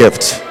supernatural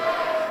gift.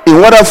 In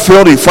whatever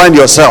field you find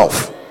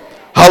yourself.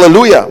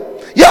 Hallelujah.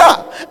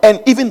 Yeah.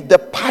 And even the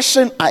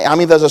passion,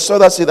 there's a story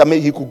that said that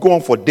maybe he could go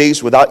on for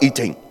days without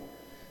eating,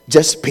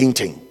 just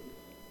painting.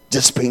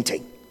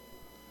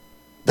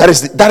 That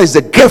is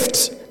the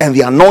gift and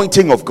the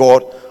anointing of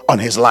God on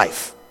his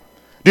life.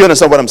 Do you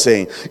understand what I'm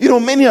saying? You know,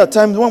 many a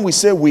times when we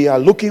say we are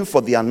looking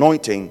for the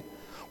anointing,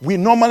 we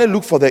normally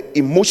look for the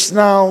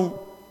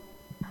emotional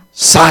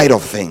side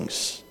of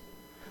things,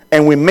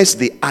 and we miss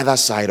the other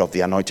side of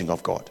the anointing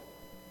of God.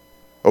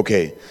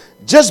 Okay,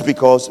 just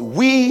because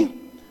we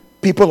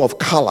people of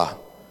color,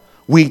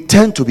 we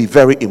tend to be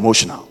very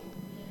emotional.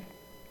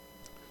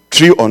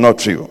 True or not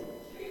true?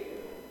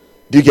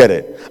 Do you get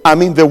it?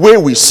 The way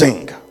we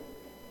sing,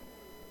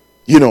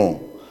 you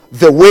know,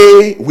 the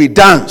way we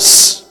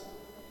dance,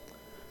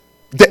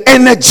 the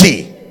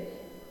energy.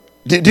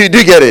 Do you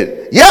get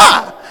it?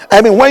 Yeah.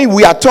 When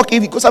we are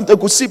talking, because sometimes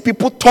you could see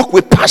people talk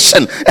with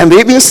passion and they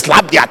even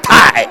slap their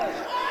tie.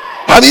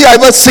 Have you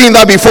ever seen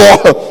that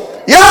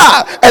before?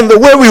 Yeah. And the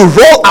way we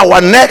roll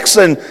our necks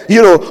and,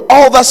 you know,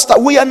 all that stuff.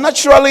 We are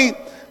naturally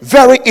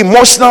very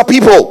emotional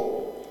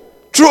people.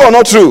 True or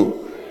not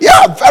true?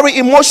 Yeah, very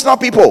emotional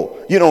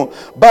people, you know.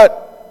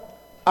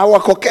 But our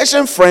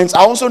Caucasian friends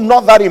are also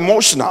not that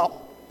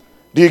emotional.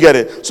 Do you get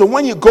it? So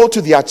when you go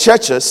to their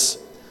churches,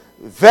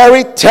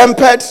 very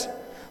tempered,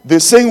 they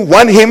sing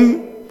one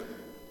hymn,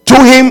 2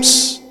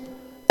 hymns,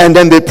 and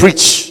then they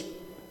preach.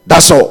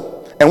 That's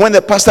all. And when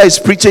the pastor is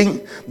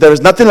preaching, there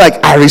is nothing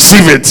like, I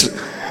receive it.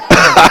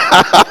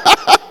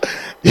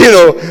 You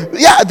know,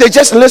 yeah, they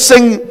just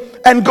listen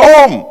and go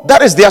home.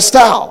 That is their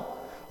style.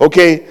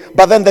 Okay,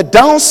 but then the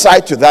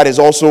downside to that is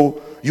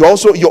also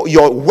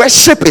your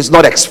worship is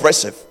not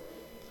expressive.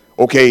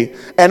 Okay,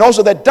 and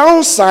also the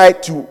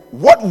downside to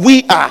what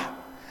we are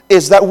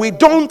is that we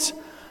don't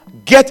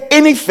get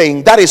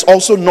anything that is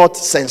also not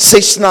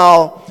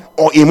sensational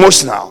or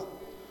emotional.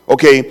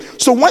 Okay,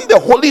 so when the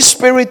Holy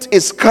Spirit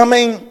is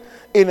coming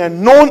in a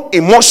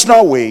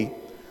non-emotional way,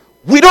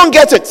 we don't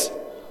get it.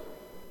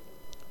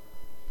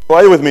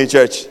 Are you with me,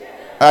 church?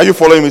 Are you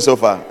following me so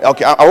far?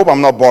 Okay, I hope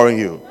I'm not boring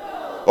you.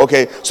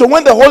 Okay, so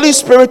when the Holy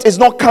Spirit is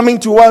not coming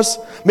to us,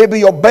 maybe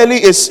your belly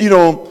is, you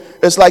know,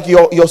 it's like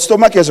your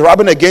stomach is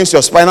rubbing against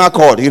your spinal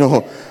cord, you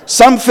know,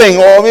 something,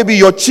 or maybe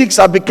your cheeks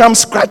have become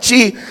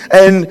scratchy,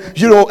 and,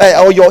 you know,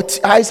 or your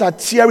eyes are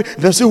teary.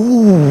 They say,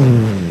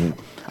 ooh,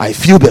 I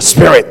feel the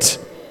Spirit.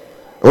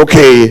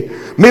 Okay,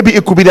 maybe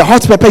it could be the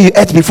hot pepper you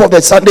ate before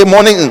the Sunday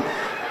morning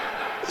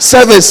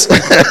service.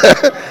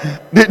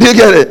 Do you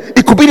get it?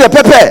 It could be the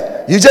pepper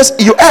you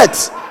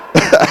ate.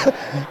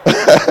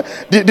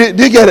 do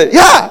you get it?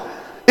 Yeah,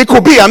 it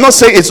could be. I'm not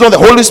saying it's not the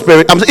Holy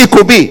Spirit. I'm saying it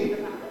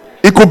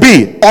could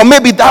be, or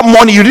maybe that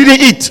morning you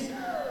didn't eat.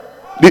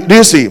 Do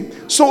you see?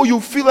 So you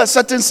feel a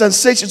certain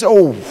sensation. Say,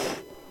 oh,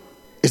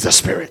 it's the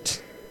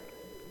Spirit.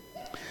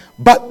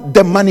 But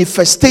the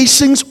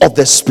manifestations of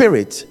the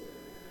Spirit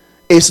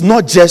is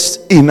not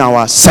just in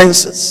our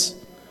senses.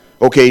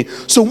 Okay,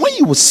 so when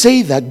you will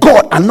say that,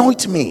 God,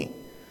 anoint me,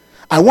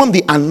 I want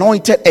the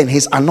anointed and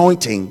his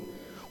anointing,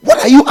 what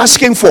are you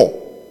asking for?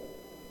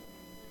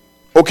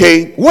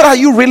 Okay, what are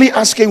you really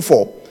asking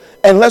for?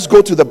 And let's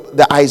go to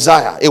the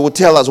Isaiah. It will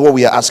tell us what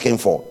we are asking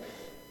for.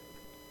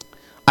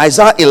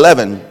 Isaiah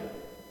 11.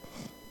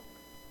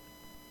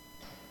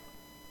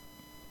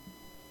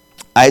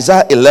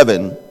 Isaiah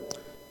 11,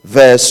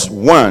 verse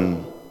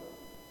 1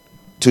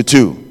 to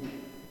 2.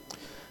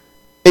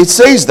 It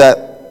says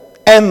that,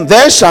 and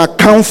there shall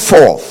come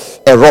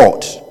forth a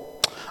rod.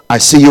 I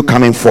see you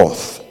coming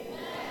forth.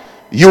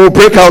 You will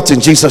break out in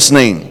Jesus'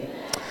 name.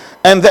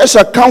 And there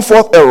shall come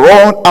forth a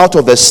rod out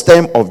of the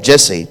stem of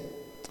Jesse,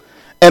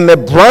 and a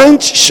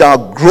branch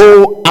shall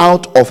grow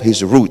out of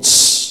his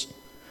roots.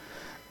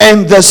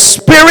 And the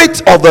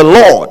Spirit of the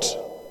Lord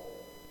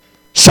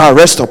shall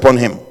rest upon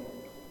him.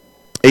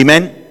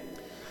 Amen.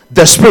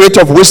 The Spirit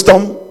of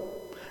wisdom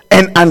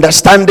and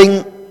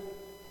understanding,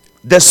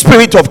 the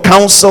Spirit of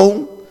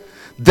counsel,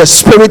 the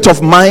Spirit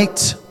of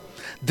might,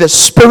 the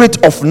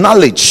Spirit of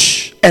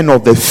knowledge, and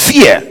of the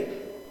fear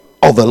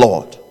of the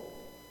Lord.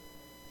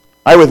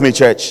 Are you with me,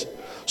 church?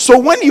 So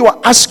when you are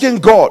asking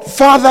God,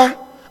 Father,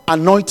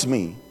 anoint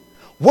me,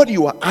 what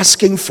you are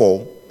asking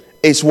for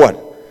is what?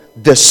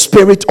 The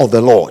Spirit of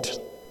the Lord.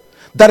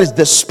 That is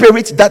the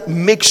Spirit that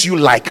makes you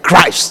like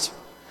Christ,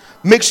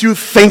 makes you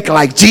think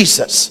like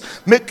Jesus,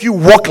 make you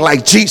walk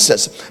like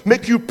Jesus,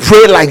 make you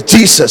pray like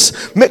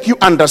Jesus, make you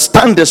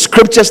understand the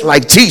scriptures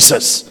like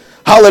Jesus.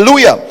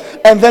 Hallelujah.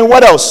 And then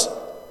what else?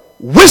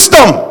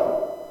 Wisdom.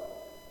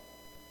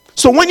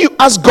 So when you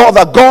ask God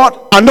that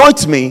God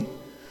anoint me,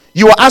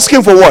 you are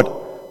asking for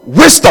what?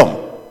 Wisdom.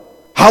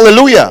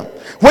 Hallelujah.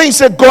 When you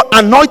say God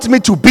anoint me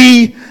to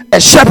be a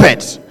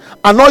shepherd,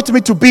 anoint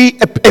me to be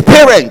a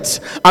parent,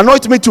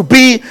 anoint me to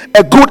be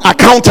a good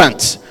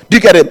accountant, do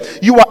you get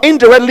it? You are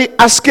indirectly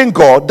asking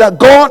God that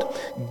God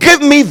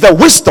give me the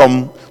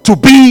wisdom to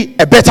be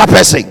a better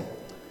person.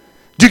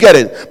 Do you get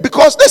it?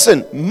 Because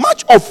listen,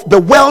 much of the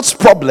world's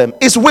problem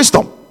is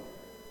wisdom.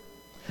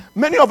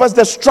 Many of us,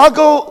 the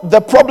struggle, the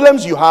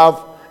problems you have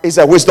is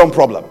a wisdom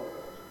problem.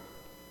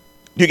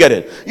 Do you get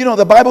it? You know,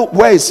 the Bible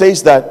where it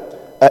says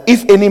that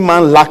if any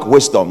man lack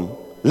wisdom,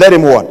 let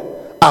him what?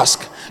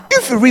 Ask.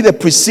 If you read the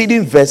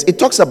preceding verse, it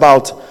talks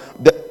about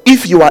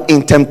if you are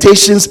in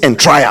temptations and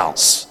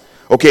trials.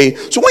 Okay,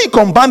 so when you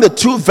combine the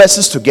two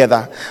verses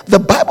together, the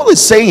Bible is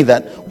saying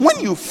that when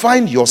you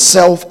find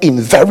yourself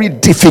in very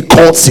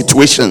difficult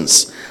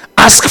situations,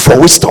 ask for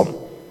wisdom.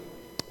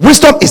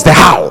 Wisdom is the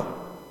how.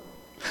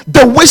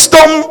 The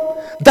wisdom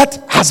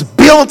that has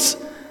built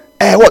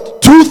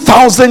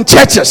 2,000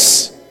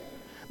 churches.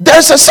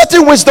 There's a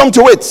certain wisdom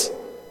to it.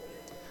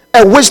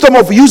 A wisdom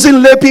of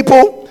using lay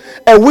people,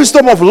 a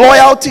wisdom of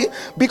loyalty.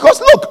 Because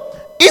look,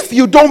 if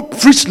you don't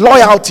preach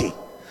loyalty,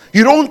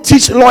 you don't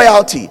teach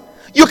loyalty,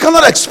 you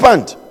cannot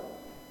expand.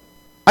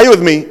 Are you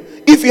with me?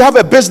 If you have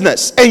a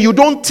business and you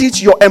don't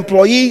teach your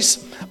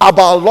employees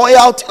about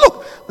loyalty,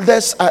 look,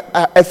 there's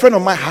a friend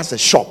of mine has a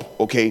shop,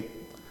 okay,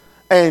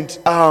 and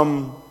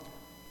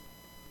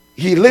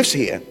he lives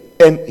here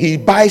and he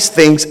buys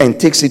things and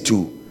takes it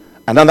to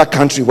another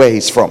country where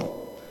he's from,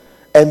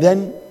 and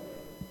then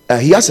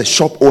he has a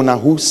shop owner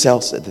who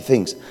sells the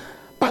things.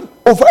 But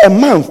over a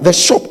month, the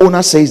shop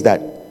owner says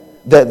that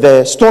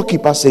the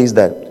storekeeper says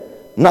that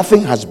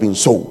nothing has been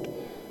sold.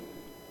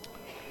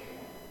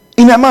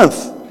 In a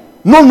month,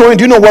 not knowing,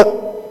 do you know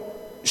what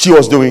she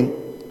was doing?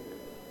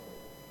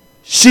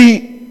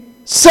 She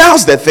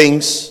sells the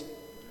things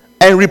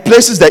and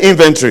replaces the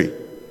inventory.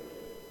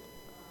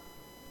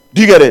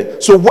 Do you get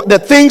it? So what the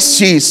things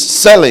she's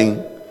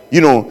selling,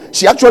 you know,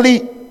 she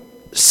actually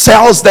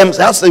sells them.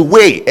 That's a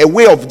way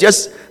of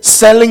just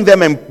selling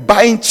them and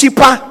buying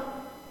cheaper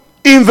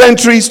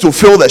inventories to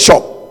fill the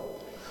shop.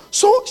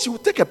 So she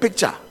would take a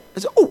picture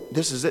and say, oh,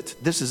 this is it,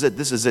 this is it,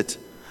 this is it.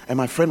 And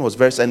my friend was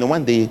very sad. And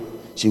one day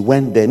she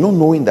went there, not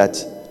knowing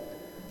that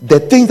the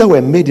things that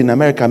were made in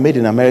America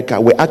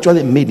were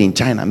actually made in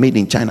China.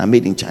 Meanwhile,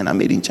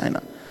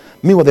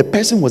 the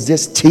person was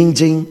just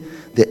changing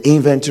the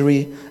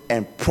inventory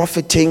and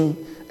profiting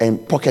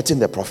and pocketing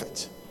the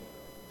profit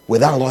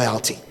without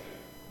loyalty.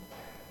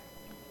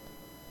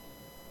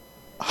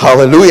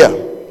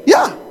 Hallelujah.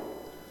 Yeah.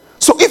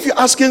 So if you're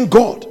asking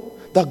God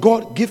that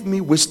God give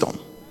me wisdom,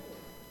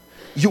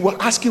 you are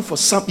asking for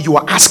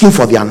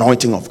the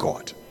anointing of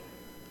God.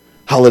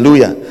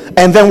 Hallelujah.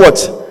 And then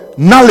what?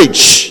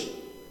 Knowledge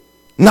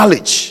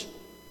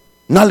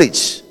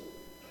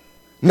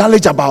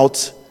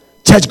about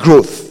church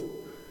growth.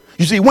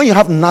 You see, when you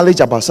have knowledge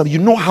about something, you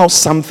know how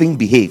something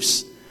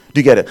behaves. Do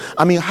you get it?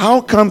 I mean,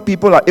 how come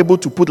people are able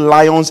to put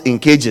lions in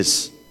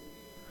cages?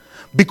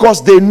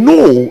 Because they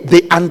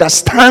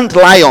understand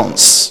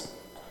lions.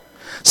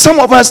 Some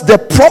of us, the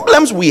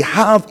problems we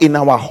have in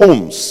our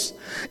homes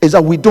is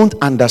that we don't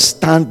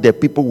understand the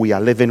people we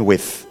are living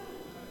with.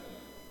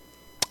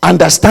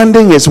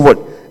 Understanding is what?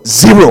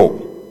 Zero.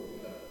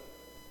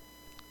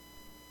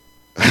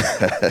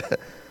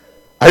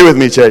 Are you with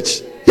me,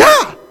 church?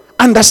 Yeah.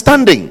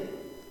 Understanding.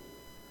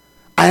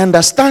 I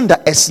understand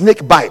that a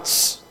snake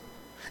bites.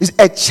 It's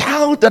a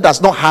child that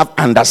does not have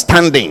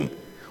understanding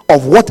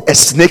of what a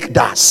snake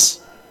does.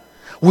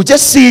 We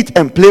just see it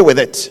and play with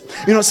it.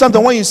 You know,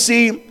 sometimes when you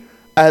see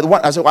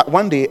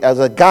one day, as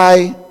a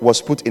guy was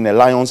put in a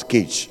lion's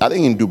cage, I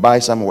think in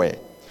Dubai somewhere,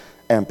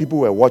 and people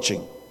were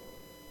watching,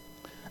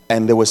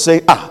 and they were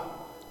saying,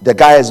 the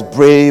guy is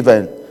brave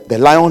and the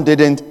lion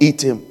didn't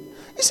eat him.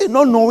 He said,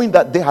 not knowing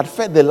that they had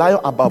fed the lion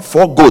about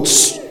 4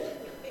 goats.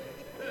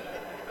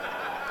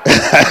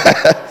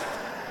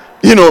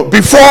 You know,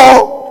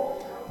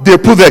 before they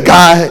put the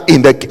guy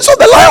in the cage. So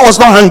the lion was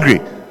not hungry.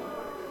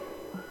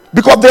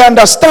 Because they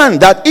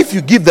understand that if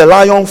you give the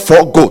lion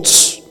 4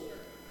 goats,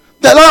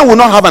 the lion will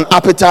not have an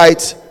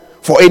appetite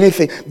for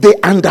anything. They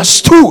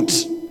understood.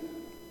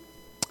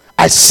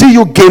 I see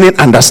you gaining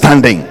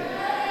understanding.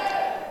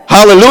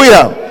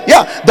 Hallelujah.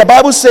 Yeah, the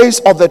Bible says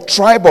of the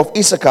tribe of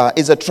Issachar,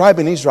 is a tribe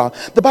in Israel.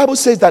 The Bible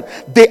says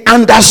that they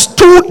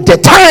understood the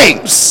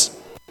times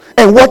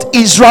and what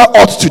Israel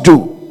ought to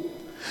do.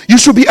 You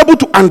should be able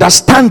to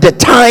understand the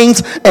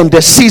times and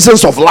the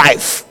seasons of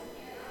life.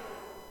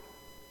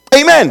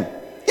 Amen.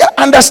 Yeah,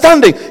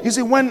 understanding. You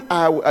see, when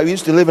I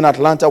used to live in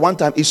Atlanta, one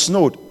time it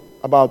snowed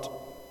about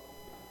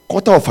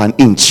 1/4 of an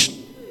inch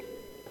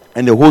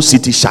and the whole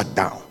city shut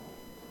down.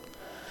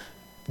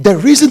 The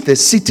reason the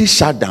city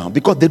shut down,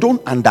 because they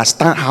don't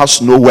understand how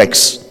snow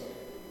works.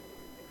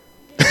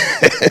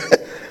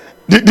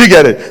 Do you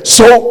get it?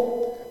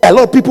 So a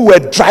lot of people were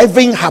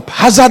driving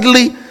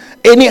haphazardly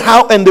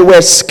anyhow, and they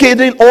were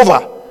skidding over.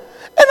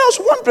 And I was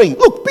wondering,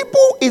 look,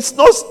 people, it's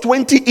not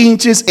 20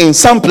 inches in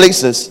some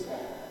places,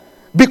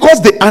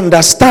 because they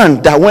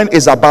understand that when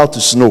it's about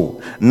to snow,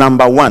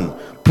 number one,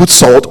 put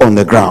salt on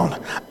the ground,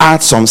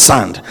 add some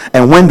sand,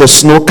 and when the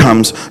snow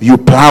comes, you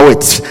plow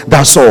it.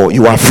 That's all.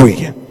 You are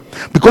free,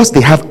 because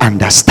they have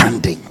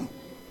understanding.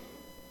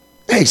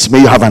 Yes, may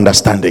you have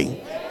understanding.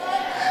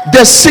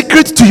 The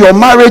secret to your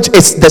marriage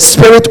is the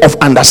spirit of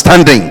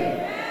understanding.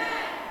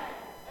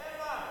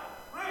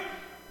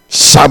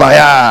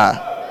 Shabaya.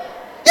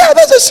 Yeah,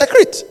 that's the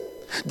secret.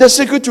 The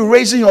secret to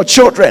raising your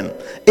children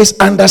is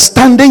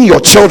understanding your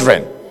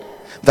children.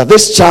 That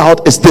this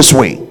child is this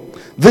way,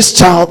 this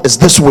child is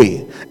this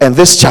way, and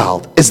this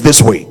child is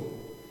this way.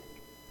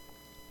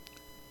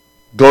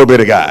 Glory be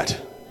to God.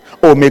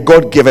 Oh, may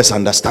God give us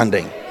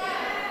understanding.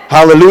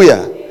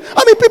 Hallelujah.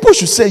 I mean, people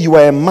should say you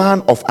are a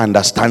man of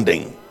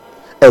understanding.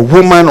 A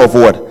woman of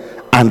what?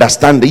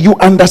 Understanding. You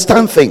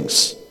understand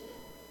things.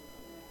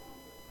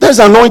 There's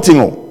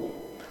anointing.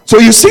 So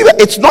you see that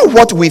it's not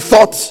what we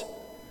thought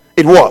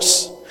it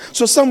was.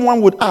 So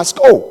someone would ask,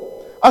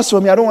 oh, as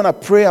for me, I don't want to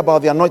pray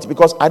about the anointing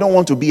because I don't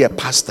want to be a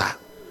pastor.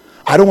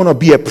 I don't want to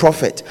be a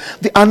prophet.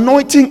 The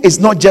anointing is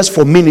not just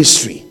for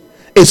ministry.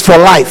 It's for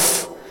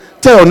life.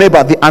 Tell your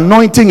neighbor, the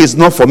anointing is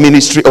not for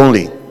ministry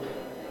only.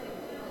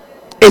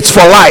 It's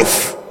for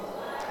life.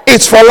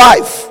 It's for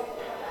life.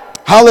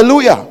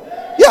 Hallelujah.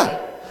 Yeah.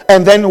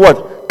 And then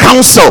what?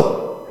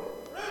 Counsel.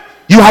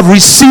 You have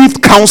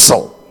received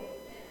counsel.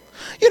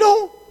 You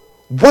know,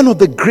 one of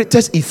the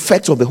greatest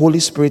effects of the Holy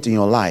Spirit in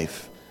your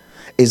life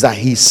is that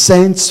he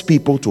sends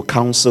people to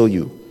counsel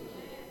you.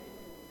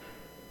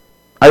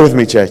 Are you with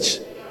me, church?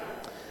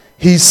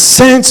 He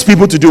sends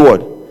people to do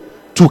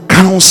what? To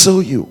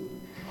counsel you.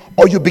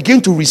 Or you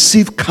begin to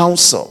receive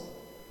counsel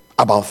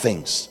about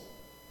things.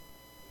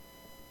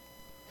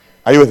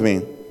 Are you with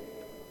me?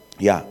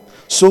 Yeah.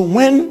 So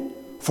when,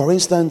 for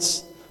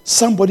instance,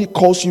 somebody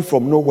calls you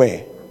from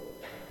nowhere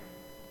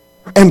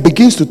and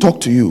begins to talk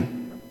to you,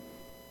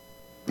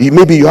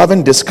 maybe you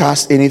haven't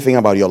discussed anything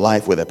about your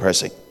life with a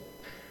person.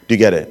 Do you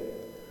get it?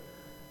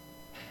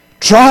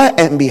 Try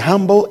and be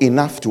humble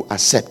enough to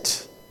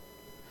accept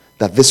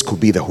that this could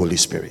be the Holy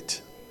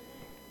Spirit.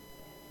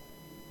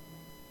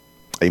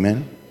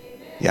 Amen?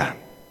 Yeah.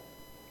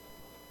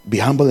 Be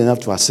humble enough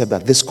to accept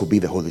that this could be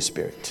the Holy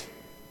Spirit.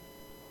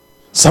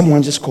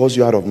 Someone just calls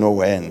you out of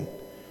nowhere and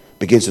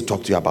begins to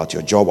talk to you about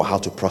your job or how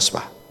to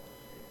prosper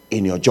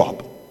in your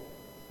job.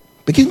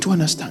 Begin to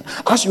understand.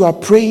 As you are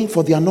praying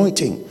for the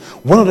anointing,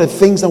 one of the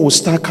things that will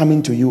start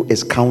coming to you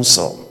is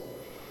counsel.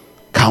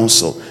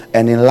 Counsel.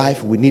 And in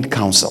life, we need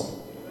counsel.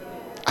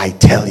 I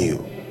tell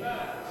you.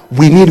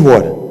 We need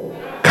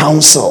what?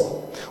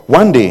 Counsel.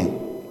 One day,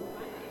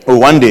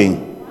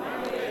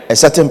 a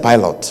certain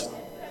pilot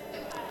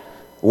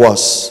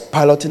was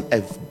piloting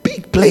a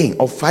big plane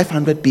of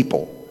 500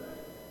 people.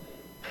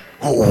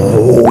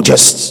 Oh,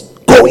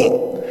 just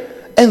going.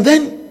 And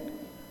then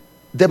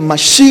the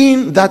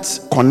machine that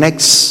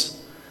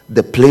connects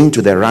the plane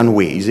to the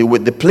runway, you see,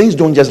 the planes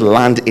don't just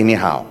land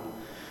anyhow.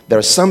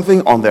 There's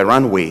something on the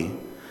runway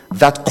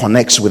that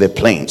connects with the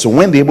plane. So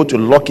when they're able to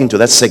lock into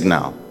that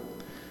signal,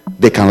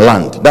 they can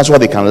land. That's why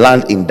they can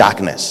land in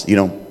darkness, you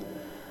know.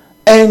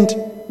 And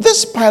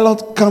this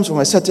pilot comes from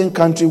a certain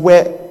country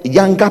where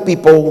younger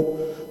people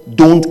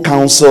don't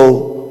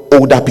counsel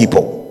older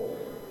people.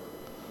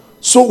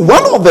 So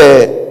one of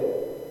the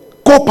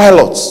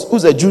co-pilots,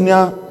 who's a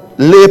junior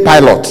lay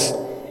pilot,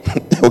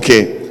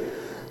 okay,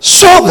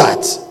 saw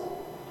that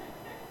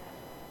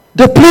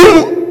the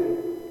plane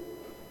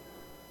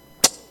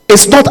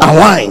is not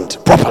aligned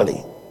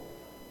properly.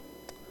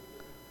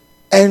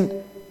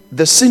 And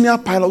the senior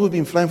pilot who's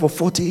been flying for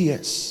 40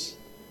 years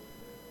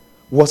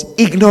was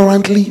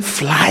ignorantly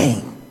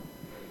flying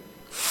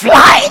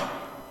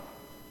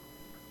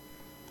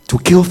to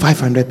kill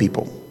 500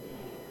 people.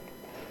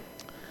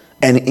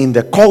 And in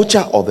the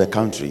culture of the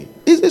country,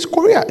 it's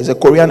Korea, it's a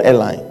Korean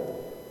airline.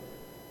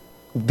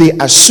 They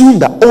assume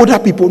that older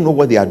people know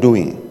what they are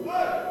doing.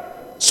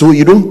 So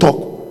you don't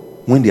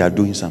talk when they are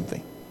doing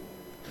something.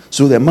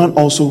 So the man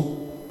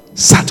also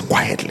sat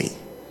quietly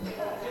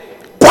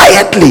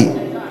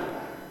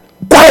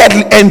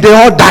deadly, and they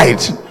all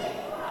died.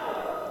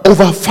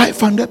 Over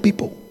 500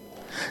 people.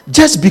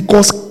 Just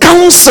because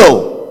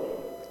counsel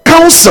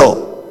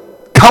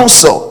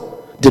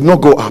did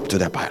not go up to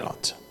the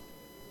pilot.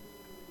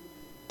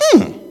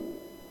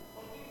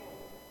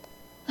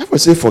 I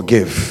would say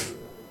forgive.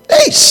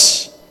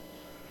 Eish.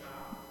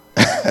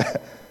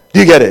 Do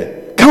you get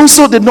it?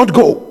 Counsel did not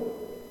go.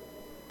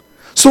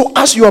 So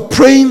as you are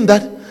praying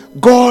that,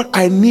 God,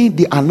 I need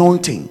the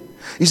anointing.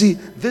 You see,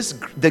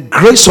 the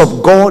grace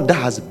of God that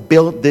has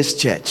built this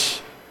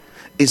church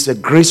is a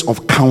grace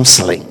of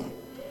counseling.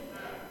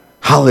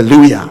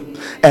 Hallelujah.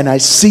 And I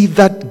see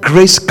that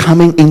grace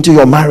coming into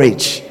your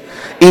marriage,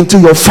 into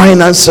your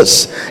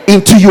finances,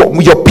 into your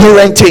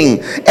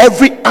parenting,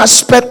 every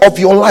aspect of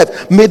your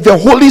life. May the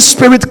Holy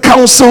Spirit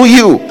counsel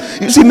you.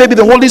 You see, maybe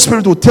the Holy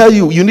Spirit will tell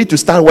you, you need to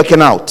start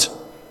working out.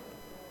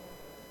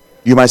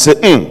 You might say,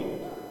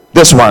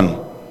 this one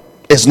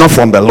is not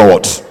from the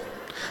Lord.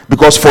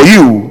 Because for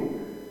you,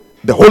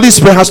 the Holy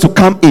Spirit has to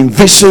come in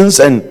visions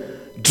and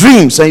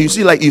dreams. And you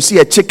see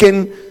a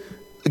chicken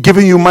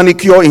giving you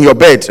manicure in your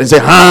bed and say,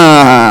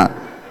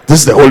 this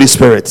is the Holy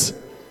Spirit.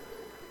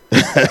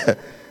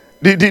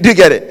 Do you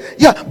get it?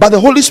 Yeah, but the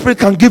Holy Spirit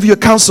can give you a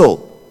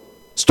counsel.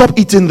 Stop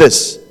eating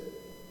this.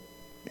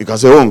 You can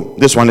say,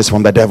 this one is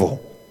from the devil.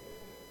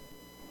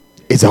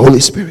 It's the Holy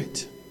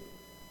Spirit.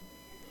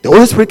 The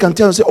Holy Spirit can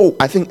tell you, say,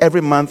 I think every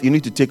month you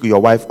need to take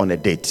your wife on a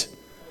date.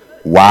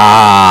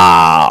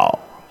 Wow.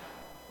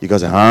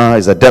 Because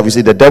it's the devil. You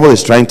see, the devil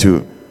is trying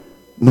to.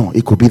 No,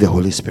 it could be the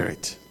Holy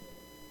Spirit.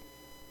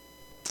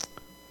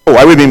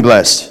 Are we being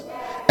blessed?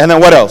 And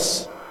then what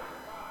else?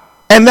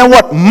 And then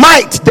what?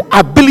 Might, the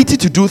ability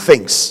to do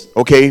things.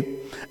 Okay?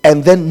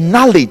 And then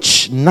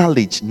knowledge.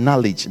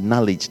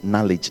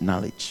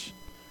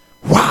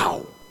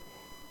 Wow.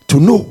 To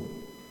know.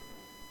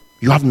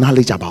 You have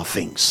knowledge about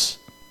things.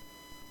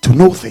 To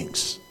know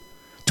things.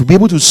 To be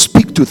able to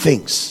speak to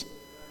things.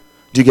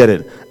 Do you get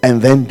it?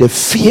 And then the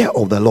fear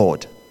of the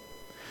Lord.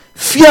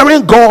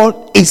 Fearing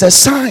God is a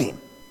sign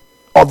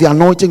of the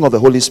anointing of the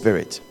Holy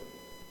Spirit.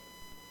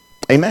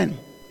 Amen.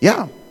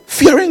 Yeah.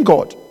 Fearing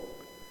God.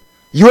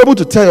 You're able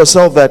to tell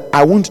yourself that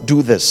I won't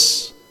do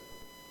this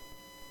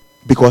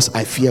because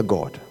I fear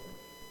God.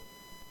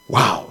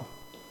 Wow.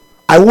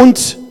 I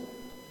won't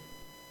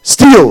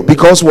steal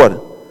because what?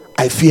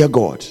 I fear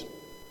God.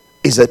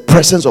 Is the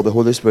presence of the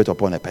Holy Spirit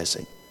upon a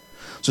person.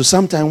 So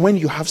sometimes when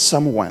you have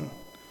someone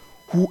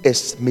who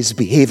is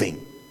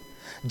misbehaving,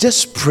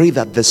 just pray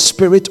that the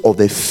spirit of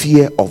the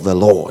fear of the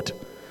Lord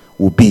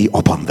will be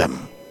upon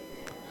them.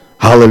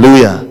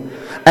 Hallelujah.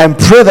 And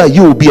pray that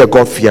you will be a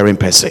God-fearing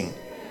person.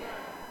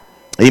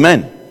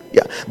 Amen.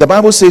 Yeah. The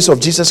Bible says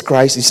of Jesus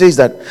Christ, it says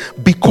that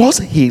because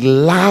he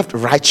loved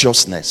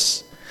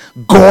righteousness,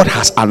 God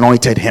has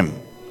anointed him.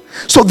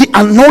 So the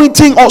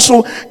anointing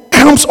also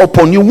comes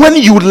upon you when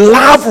you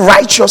love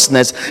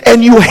righteousness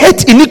and you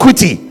hate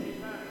iniquity.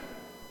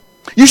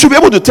 You should be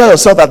able to tell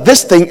yourself that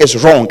this thing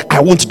is wrong.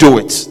 I won't do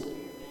it.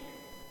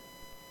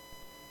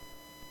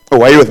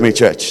 Are you with me,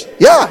 church?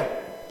 Yeah.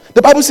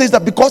 The Bible says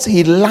that because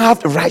he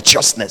loved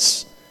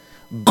righteousness,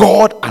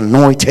 God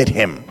anointed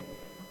him.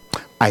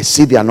 I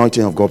see the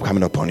anointing of God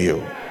coming upon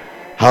you.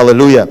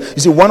 Hallelujah. You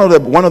see, one of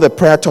the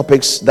prayer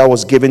topics that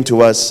was given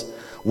to us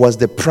was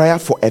the prayer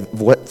for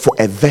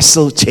a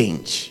vessel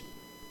change.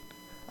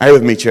 Are you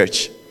with me,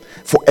 church?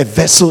 For a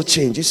vessel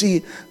change. You see,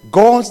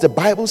 the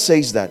Bible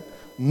says that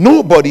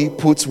nobody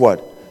puts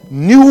what?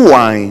 New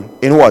wine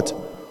in what?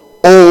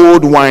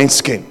 Old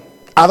wineskin.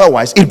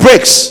 Otherwise, it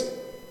breaks.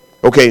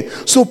 Okay,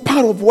 so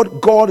part of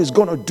what God is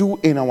going to do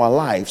in our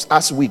lives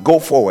as we go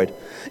forward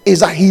is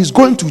that he's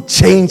going to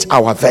change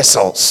our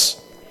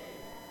vessels.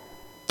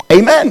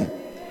 Amen.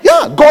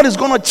 Yeah, God is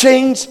going to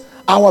change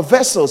our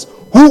vessels,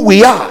 who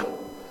we are. Do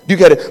you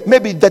get it?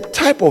 Maybe the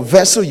type of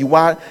vessel you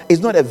are is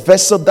not a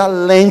vessel that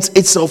lends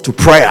itself to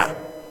prayer.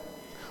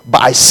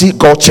 But I see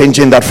God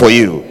changing that for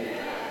you.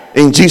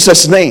 In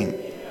Jesus' name.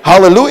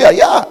 Hallelujah.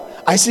 Yeah.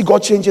 I see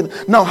God changing.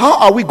 Now, how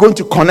are we going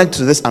to connect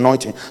to this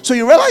anointing? So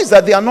you realize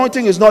that the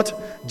anointing is not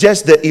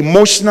just the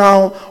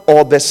emotional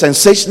or the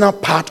sensational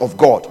part of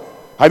God.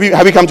 Have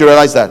you come to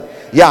realize that?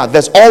 Yeah,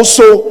 there's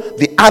also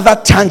the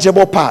other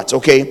tangible part.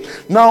 Okay.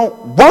 Now,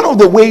 one of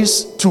the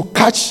ways to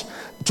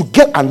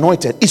get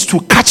anointed is to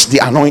catch the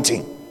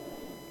anointing.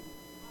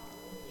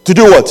 To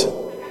do what?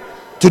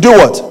 To do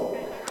what?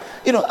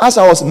 You know, as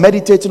I was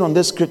meditating on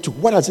this scripture,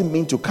 what does it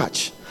mean to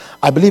catch?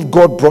 I believe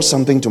God brought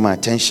something to my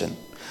attention.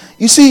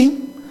 You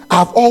see,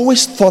 I've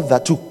always thought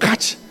that to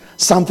catch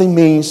something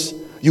means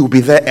you'll be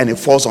there and it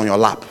falls on your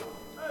lap.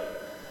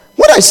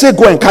 When I say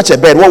go and catch a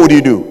bird, what would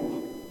you do?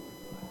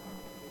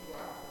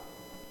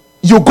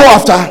 You go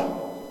after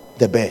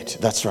the bird.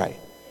 That's right.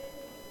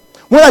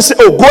 When I say,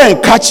 go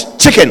and catch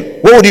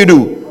chicken, what would you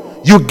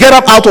do? You get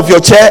up out of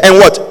your chair and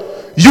what?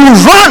 You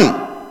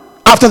run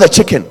after the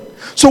chicken.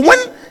 So when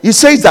he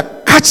says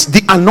that catch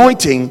the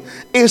anointing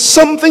is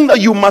something that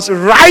you must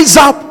rise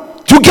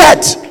up to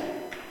get.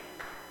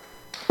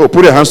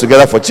 Put your hands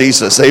together for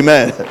Jesus.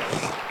 Amen.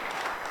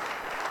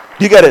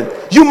 You get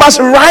it? You must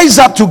rise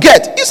up to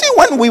get. You see,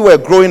 when we were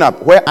growing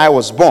up, where I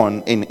was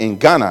born in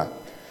Ghana,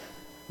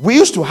 we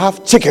used to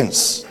have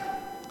chickens.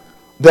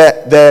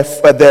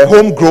 The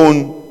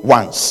homegrown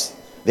ones.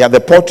 They are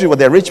the poultry, where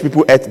the rich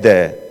people ate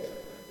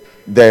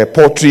the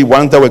poultry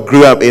ones that were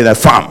grew up in a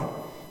farm.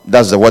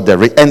 That's what the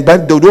rich. And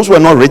but those who were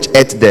not rich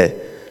ate the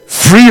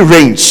free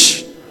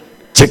range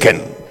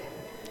chicken.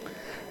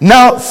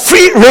 Now,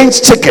 free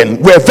range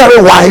chicken were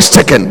very wise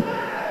chicken.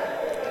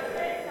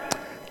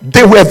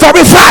 They were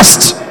very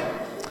fast.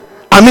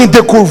 I mean,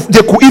 they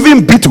could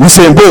even beat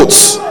Usain Bolt.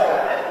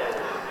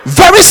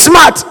 Very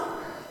smart.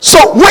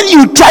 So when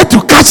you try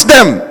to catch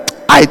them,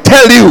 I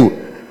tell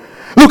you,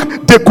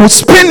 look, they could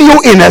spin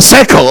you in a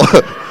circle,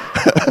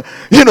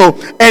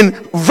 and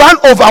run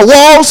over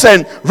walls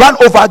and run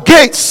over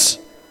gates.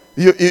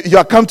 You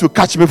are come to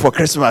catch me for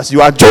Christmas.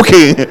 You are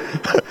joking.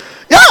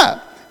 Yeah,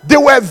 they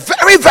were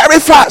very, very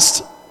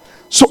fast.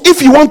 So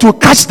if you want to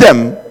catch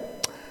them,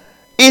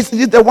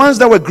 the ones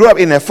that were grew up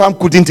in a farm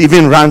couldn't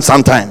even run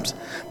sometimes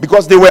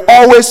because they were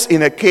always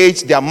in a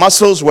cage. Their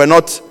muscles were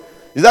not.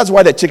 That's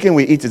why the chicken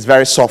we eat is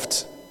very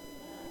soft,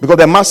 because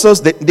the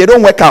muscles they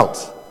don't work out.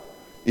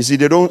 You see,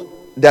 they don't.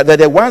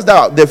 The ones that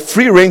are the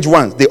free range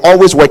ones, they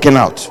always working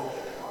out,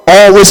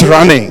 always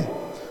running,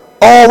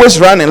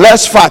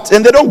 less fat,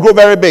 and they don't grow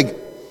very big.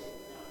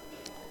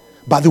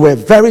 But they were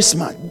very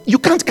smart. You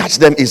can't catch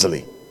them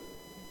easily.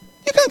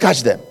 You can't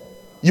catch them.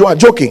 You are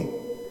joking.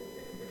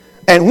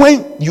 And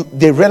when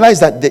they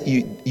realize that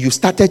you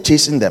started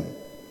chasing them,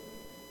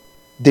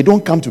 they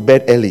don't come to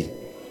bed early.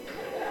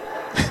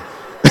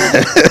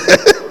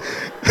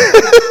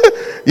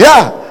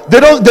 Yeah, they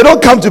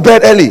don't come to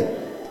bed early,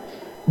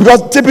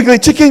 because typically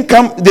chicken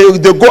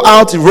they go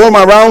out, roam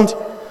around,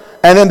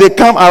 and then they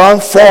come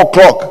around 4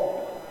 o'clock.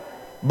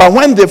 But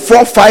when they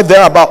 4, 5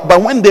 thereabout,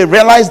 but when they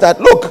realize that,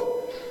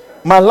 look,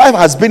 my life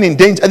has been in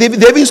danger, they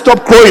even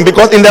stop crowing,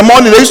 because in the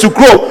morning they used to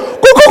crow.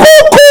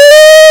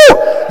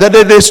 That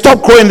they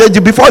stop crowing.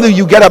 Before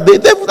you get up,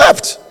 they've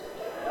left.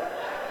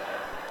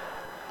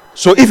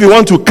 So if you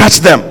want to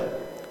catch them,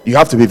 you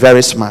have to be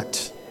very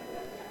smart.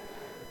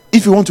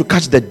 If you want to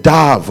catch the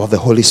dove of the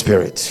Holy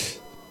Spirit,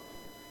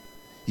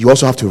 you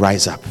also have to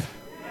rise up.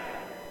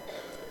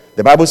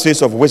 The Bible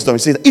says of wisdom, it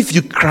says, if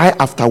you cry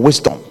after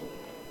wisdom,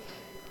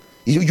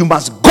 you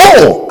must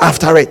go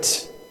after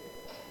it.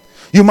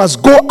 You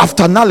must go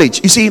after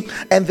knowledge. You see,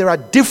 and there are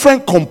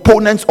different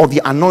components of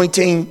the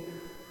anointing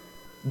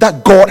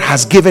that God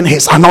has given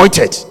his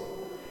anointed.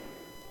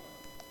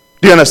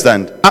 Do you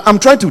understand? I'm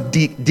trying to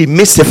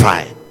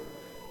demystify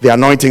the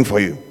anointing for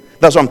you.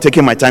 That's why I'm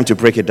taking my time to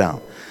break it down.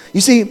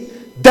 You see,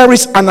 there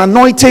is an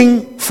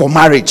anointing for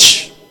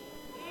marriage,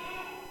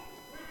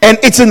 and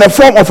it's in the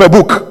form of a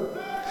book.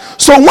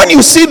 So when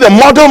you see the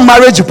modern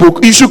marriage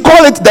book, you should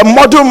call it the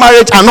modern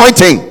marriage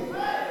anointing,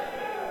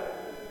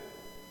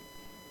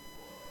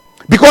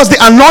 because the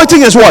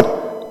anointing is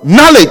what?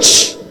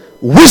 Knowledge,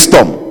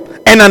 wisdom,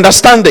 and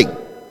understanding.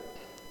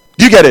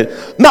 Do you get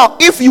it? Now,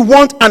 if you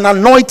want an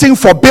anointing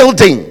for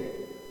building,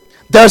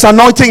 there's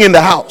anointing in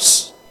the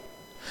house.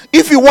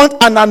 If you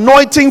want an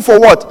anointing for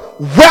what?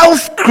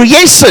 Wealth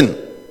creation,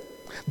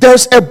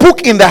 there's a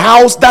book in the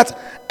house that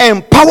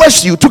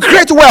empowers you to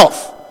create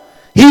wealth.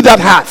 He that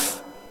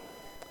hath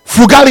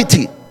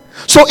frugality.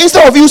 So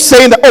instead of you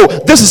saying that, oh,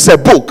 this is a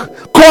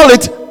book, call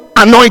it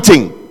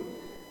anointing.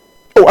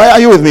 Oh,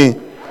 are you with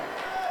me?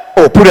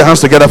 Oh, put your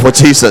hands together for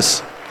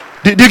Jesus.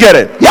 Do you get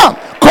it? Yeah.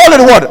 Call it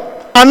what?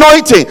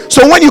 Anointing.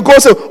 So when you go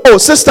say, oh,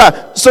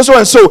 sister, so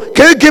and so,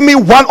 can you give me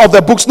one of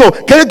the books? No,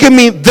 can you give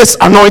me this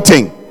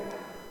anointing?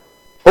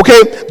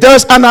 Okay,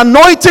 there's an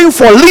anointing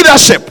for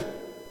leadership,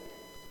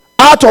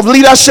 art of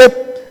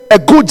leadership, a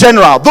good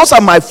general. Those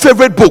are my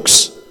favorite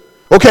books.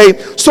 Okay,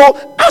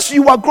 so as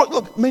you are growing,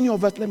 look, many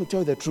of us, let me tell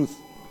you the truth,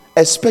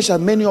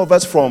 especially many of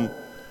us from,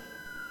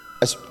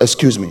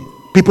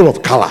 people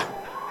of color,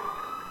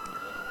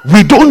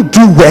 we don't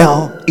do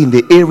well in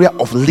the area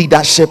of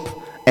leadership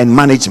and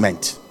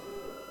management.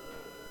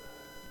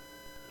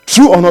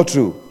 True or not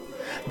true?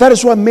 That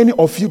is why many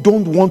of you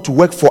don't want to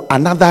work for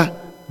another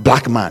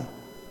black man.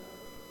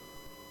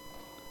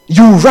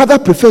 You rather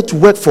prefer to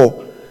work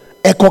for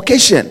a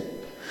Caucasian,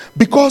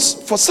 because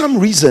for some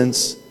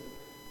reasons,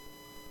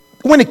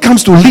 when it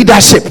comes to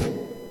leadership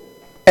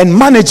and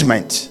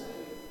management,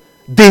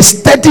 they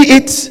study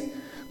it,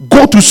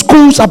 go to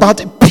schools about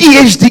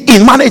PhD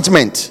in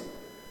management.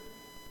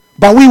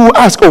 But we will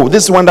ask, oh,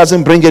 this one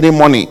doesn't bring any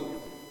money.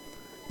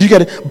 You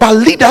get it? But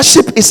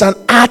leadership is an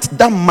art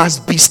that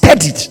must be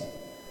studied.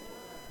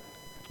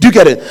 Do you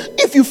get it?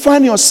 If you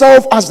find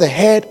yourself as the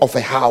head of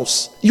a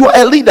house, you are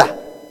a leader.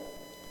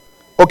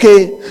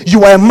 Okay?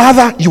 You are a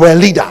mother, you are a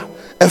leader.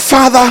 A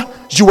father,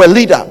 you are a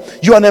leader.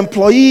 You are an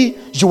employee,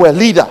 you are a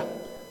leader.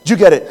 Do you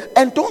get it?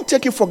 And don't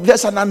take it for,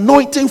 there's an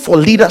anointing for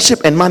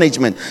leadership and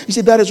management. You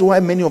see, that is why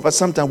many of us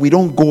sometimes we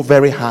don't go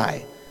very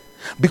high.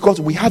 because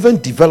we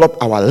haven't developed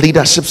our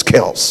leadership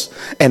skills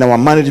and our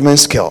management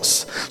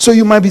skills. So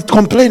you might be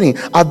complaining,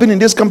 I've been in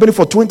this company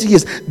for 20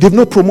 years, they've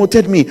not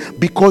promoted me,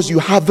 because you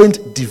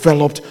haven't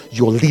developed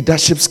your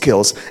leadership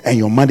skills and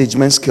your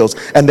management skills.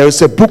 And there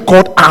is a book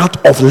called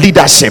Art of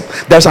Leadership.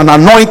 There's an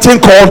anointing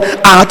called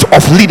Art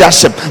of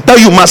Leadership that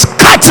you must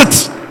catch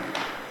it.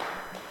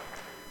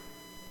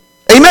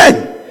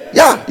 Amen.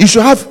 Yeah, you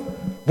should have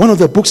one of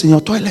the books in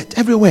your toilet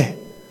everywhere.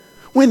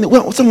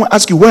 When someone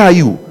asks you, where are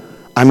you?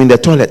 I'm in the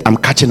toilet. I'm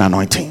catching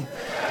anointing.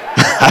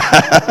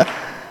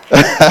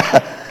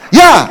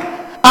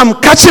 Yeah, I'm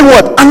catching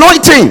what?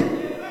 Anointing.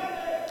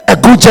 A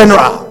good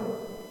general.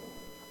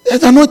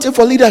 There's anointing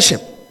for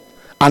leadership,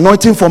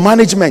 anointing for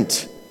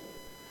management.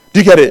 Do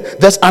you get it?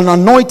 There's an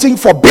anointing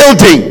for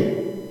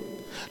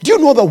building. Do you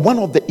know that one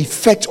of the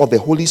effects of the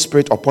Holy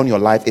Spirit upon your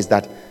life is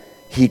that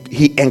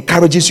he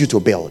encourages you to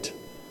build?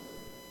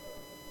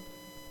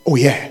 Oh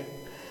yeah.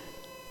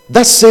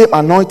 That same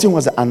anointing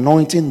was the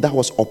anointing that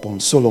was upon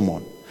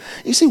Solomon.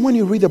 You see, when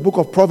you read the book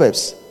of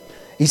Proverbs,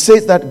 he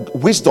says that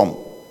wisdom,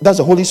 that's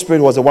the Holy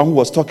Spirit was the one who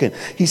was talking.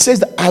 He says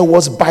that I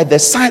was by the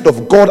side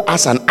of God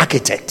as an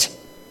architect.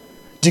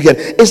 Do you get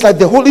it? It's like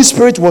the Holy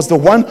Spirit was the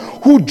one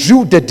who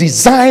drew the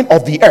design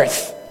of the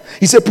earth.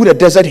 He said, put a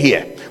desert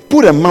here,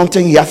 put a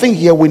mountain here. I think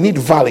here we need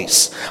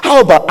valleys.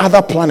 How about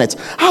other planets?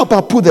 How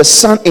about put the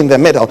sun in the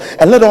middle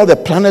and let all the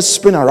planets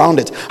spin around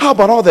it? How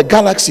about all the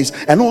galaxies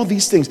and all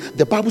these things?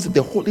 The Bible said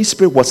the Holy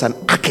Spirit was an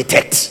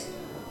architect.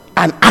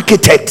 An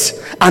architect.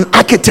 An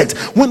architect.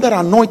 When that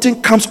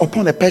anointing comes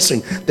upon a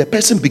person, the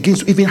person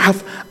begins to even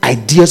have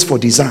ideas for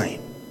design.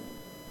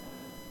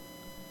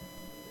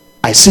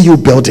 I see you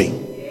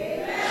building.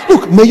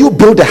 Look, may you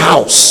build a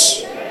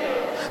house.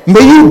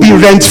 May you be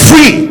rent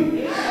free.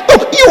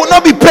 Look, you will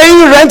not be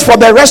paying rent for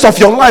the rest of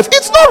your life.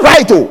 It's not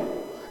right,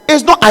 though.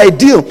 It's not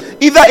ideal.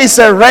 Either it's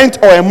a rent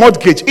or a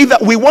mortgage. Either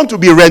we want to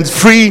be rent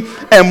free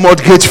and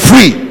mortgage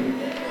free.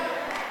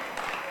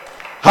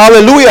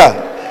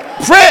 Hallelujah.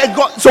 Pray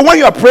God. So when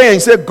you are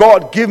praying, say,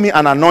 God, give me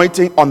an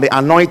anointing on the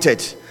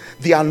anointed.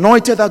 The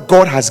anointed that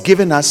God has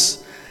given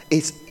us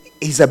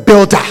is a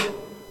builder.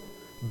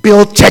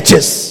 Build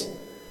churches,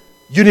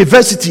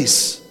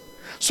 universities.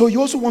 So you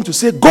also want to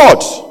say,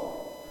 God,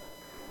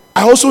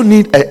 I also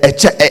need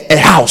a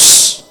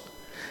house.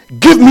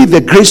 Give me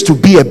the grace to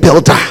be a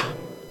builder.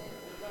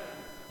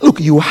 Look,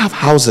 you have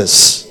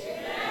houses.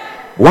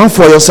 One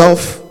for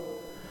yourself,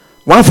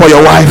 one for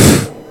your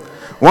wife,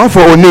 one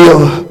for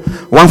O'Neill,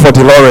 one for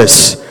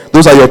Dolores.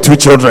 Those are your 2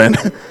 children.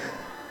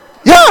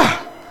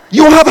 Yeah,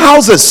 you have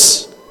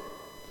houses.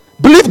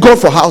 Believe God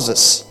for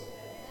houses.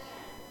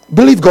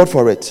 Believe God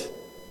for it.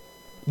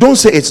 Don't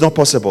say it's not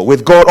possible.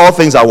 With God, all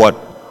things are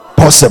what?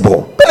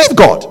 Possible. Believe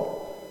God.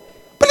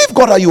 Believe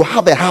God that you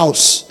have a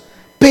house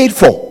paid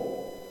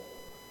for.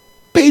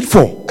 Paid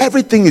for.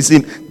 Everything is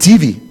in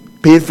TV,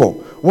 paid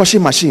for.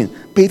 Washing machine,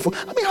 paid for.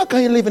 I mean, how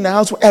can you live in a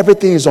house where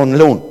everything is on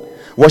loan?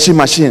 Washing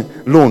machine,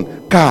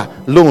 loan. Car,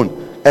 loan.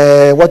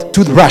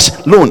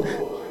 Toothbrush, loan.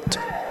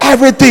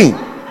 Everything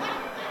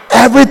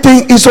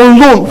is on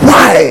loan.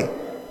 Why?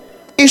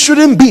 It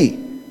shouldn't be.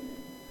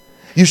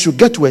 You should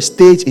get to a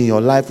stage in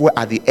your life where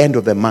at the end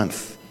of the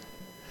month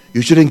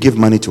you shouldn't give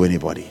money to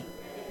anybody.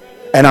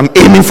 And I'm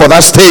aiming for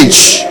that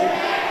stage.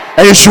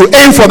 And you should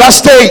aim for that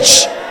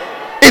stage.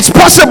 It's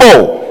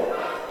possible.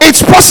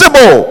 It's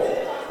possible.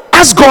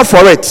 Ask God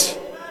for it.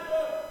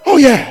 Oh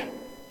yeah.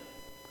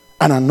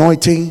 An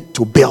anointing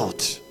to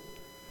build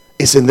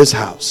is in this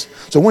house.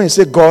 So when you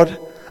say, God,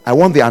 I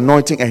want the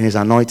anointing and He's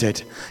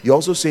anointed, you're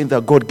also saying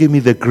that, God, give me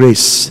the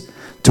grace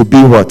to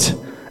be what?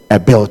 A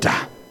builder.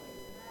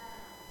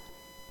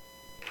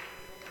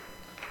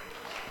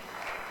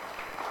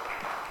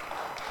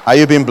 Are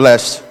you being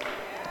blessed?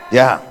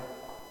 Yeah.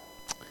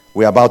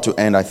 We're about to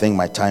end. I think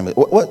my time.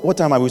 What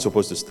time are we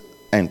supposed to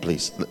end,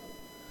 please?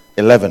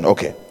 11.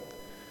 Okay.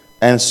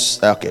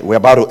 Okay. We're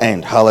about to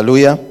end.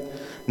 Hallelujah.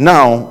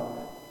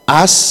 Now,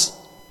 as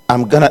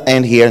I'm going to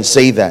end here and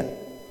say that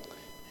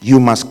you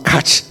must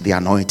catch the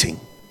anointing.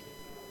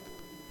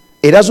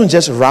 It doesn't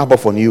just rub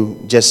off on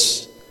you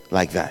just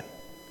like that.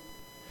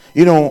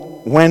 You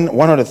know, when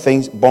one of the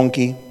things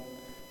Bonky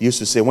used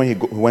to say when he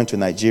went to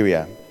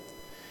Nigeria,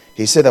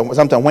 he said that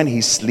sometimes when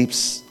he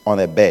sleeps on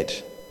a bed,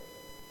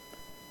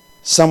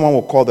 someone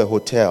will call the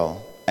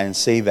hotel and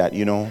say that,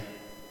 you know,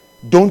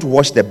 don't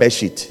wash the bed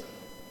sheet.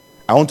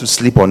 I want to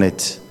sleep on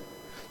it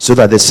so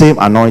that the same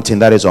anointing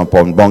that is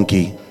upon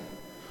Bonky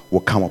will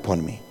come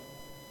upon me.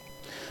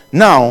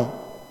 Now,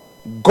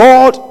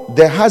 God,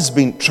 there has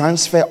been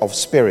transfer of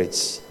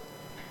spirits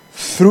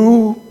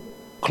through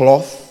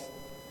cloth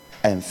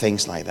and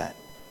things like that.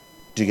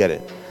 Do you get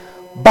it?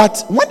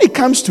 But when it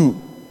comes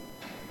to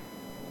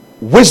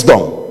wisdom,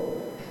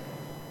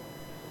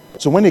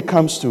 so when it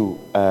comes to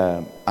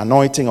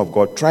anointing of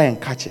God, try and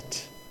catch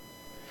it.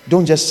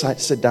 Don't just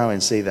sit down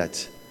and say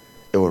that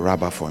it will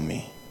rub off on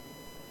me.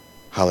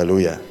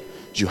 Hallelujah.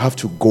 You have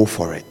to go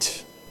for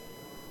it.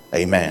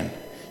 Amen.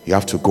 You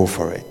have to go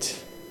for it.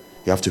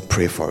 You have to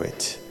pray for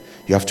it.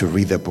 You have to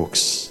read the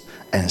books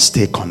and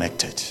stay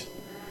connected.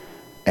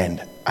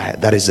 And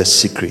That is the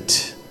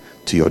secret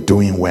to your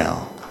doing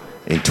well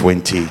in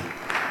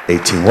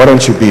 2018. Why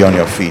don't you be on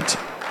your feet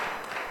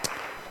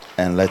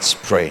and let's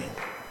pray.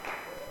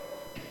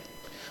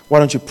 Why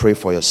don't you pray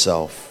for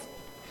yourself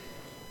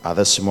at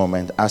this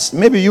moment? As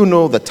maybe you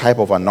know the type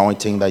of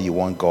anointing that you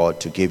want God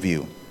to give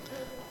you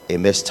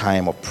in this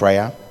time of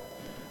prayer.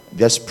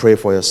 Just pray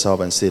for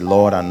yourself and say,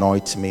 Lord,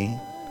 anoint me.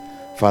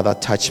 Father,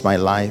 touch my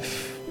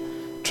life.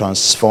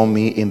 Transform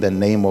me in the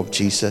name of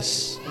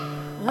Jesus.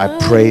 I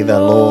pray that,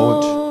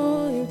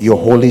 Lord, your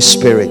Holy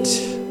Spirit,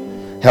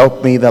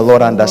 help me, the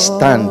Lord,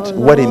 understand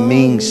what it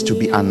means to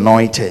be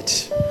anointed.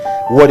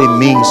 What it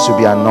means to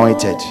be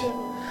anointed.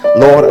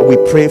 Lord, we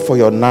pray for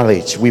your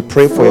knowledge. We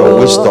pray for your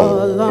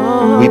wisdom.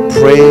 We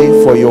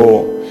pray for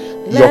your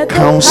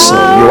counsel,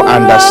 your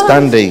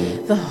understanding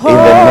in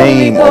the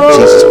name of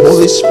Jesus.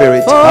 Holy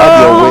Spirit,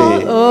 have your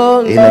way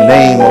in the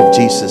name of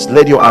Jesus.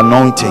 Let your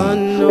anointing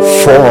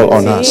fall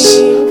on us.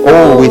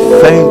 Oh, we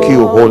thank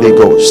you, Holy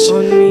Ghost.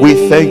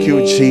 We thank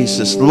you,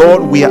 Jesus.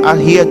 Lord, we are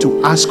here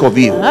to ask of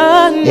you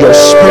your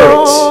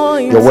Spirit.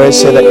 Your word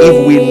said that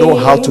if we know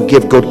how to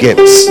give good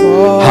gifts,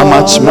 how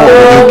much more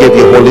will you give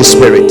your Holy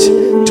Spirit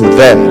to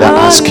them that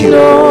ask you?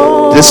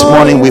 This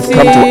morning we've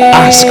come to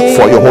ask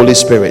for your Holy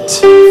Spirit,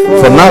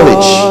 for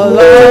knowledge,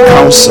 for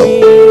counsel,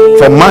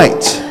 for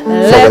might,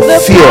 for the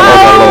fear of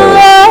the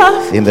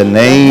Lord. In the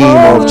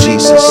name of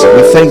Jesus,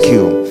 we thank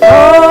you.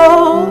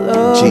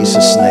 In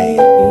Jesus'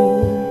 name,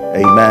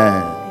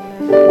 amen.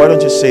 Why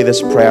don't you say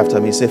this prayer after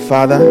me? Say,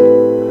 Father,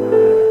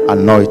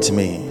 anoint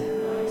me.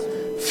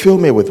 Fill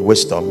me with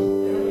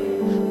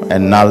wisdom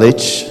and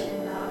knowledge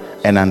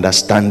and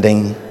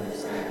understanding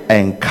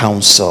and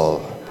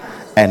counsel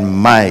and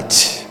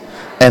might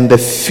and the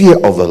fear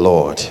of the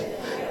Lord.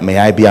 May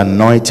I be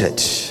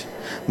anointed.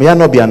 May I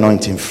not be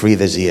anointing free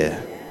this year.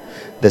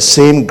 The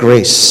same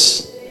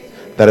grace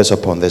that is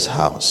upon this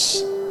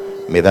house,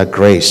 may that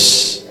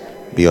grace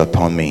be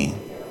upon me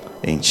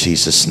in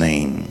Jesus'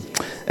 name.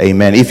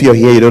 Amen. If you're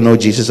here, you don't know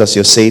Jesus as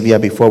your Savior,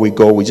 before we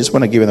go, we just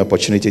want to give you an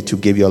opportunity to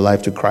give your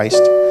life to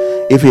Christ.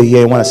 If you're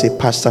here, you want to say,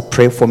 Pastor,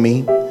 pray for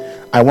me.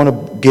 I want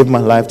to give my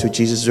life to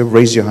Jesus. Just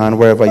raise your hand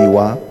wherever you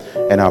are,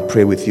 and I'll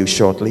pray with you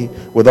shortly.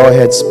 With all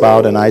heads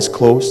bowed and eyes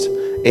closed,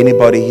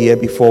 anybody here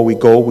before we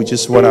go, we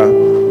just want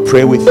to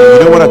pray with you. You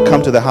don't want to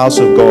come to the house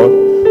of God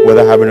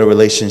without having a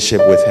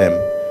relationship with Him.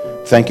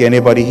 Thank you.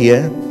 Anybody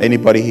here?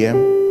 Anybody here?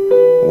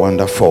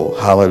 Wonderful.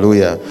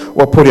 Hallelujah.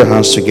 Well, put your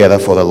hands together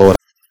for the Lord.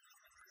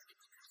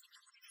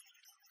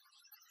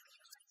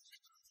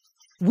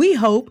 We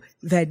hope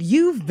that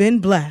you've been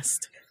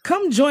blessed.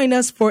 Come join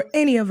us for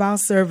any of our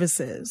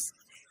services.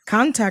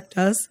 Contact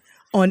us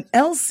on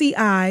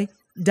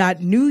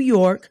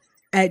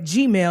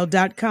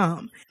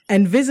lci.newyork@gmail.com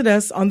and visit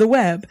us on the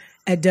web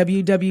at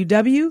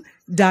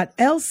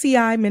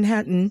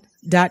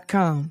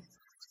www.lcimanhattan.com.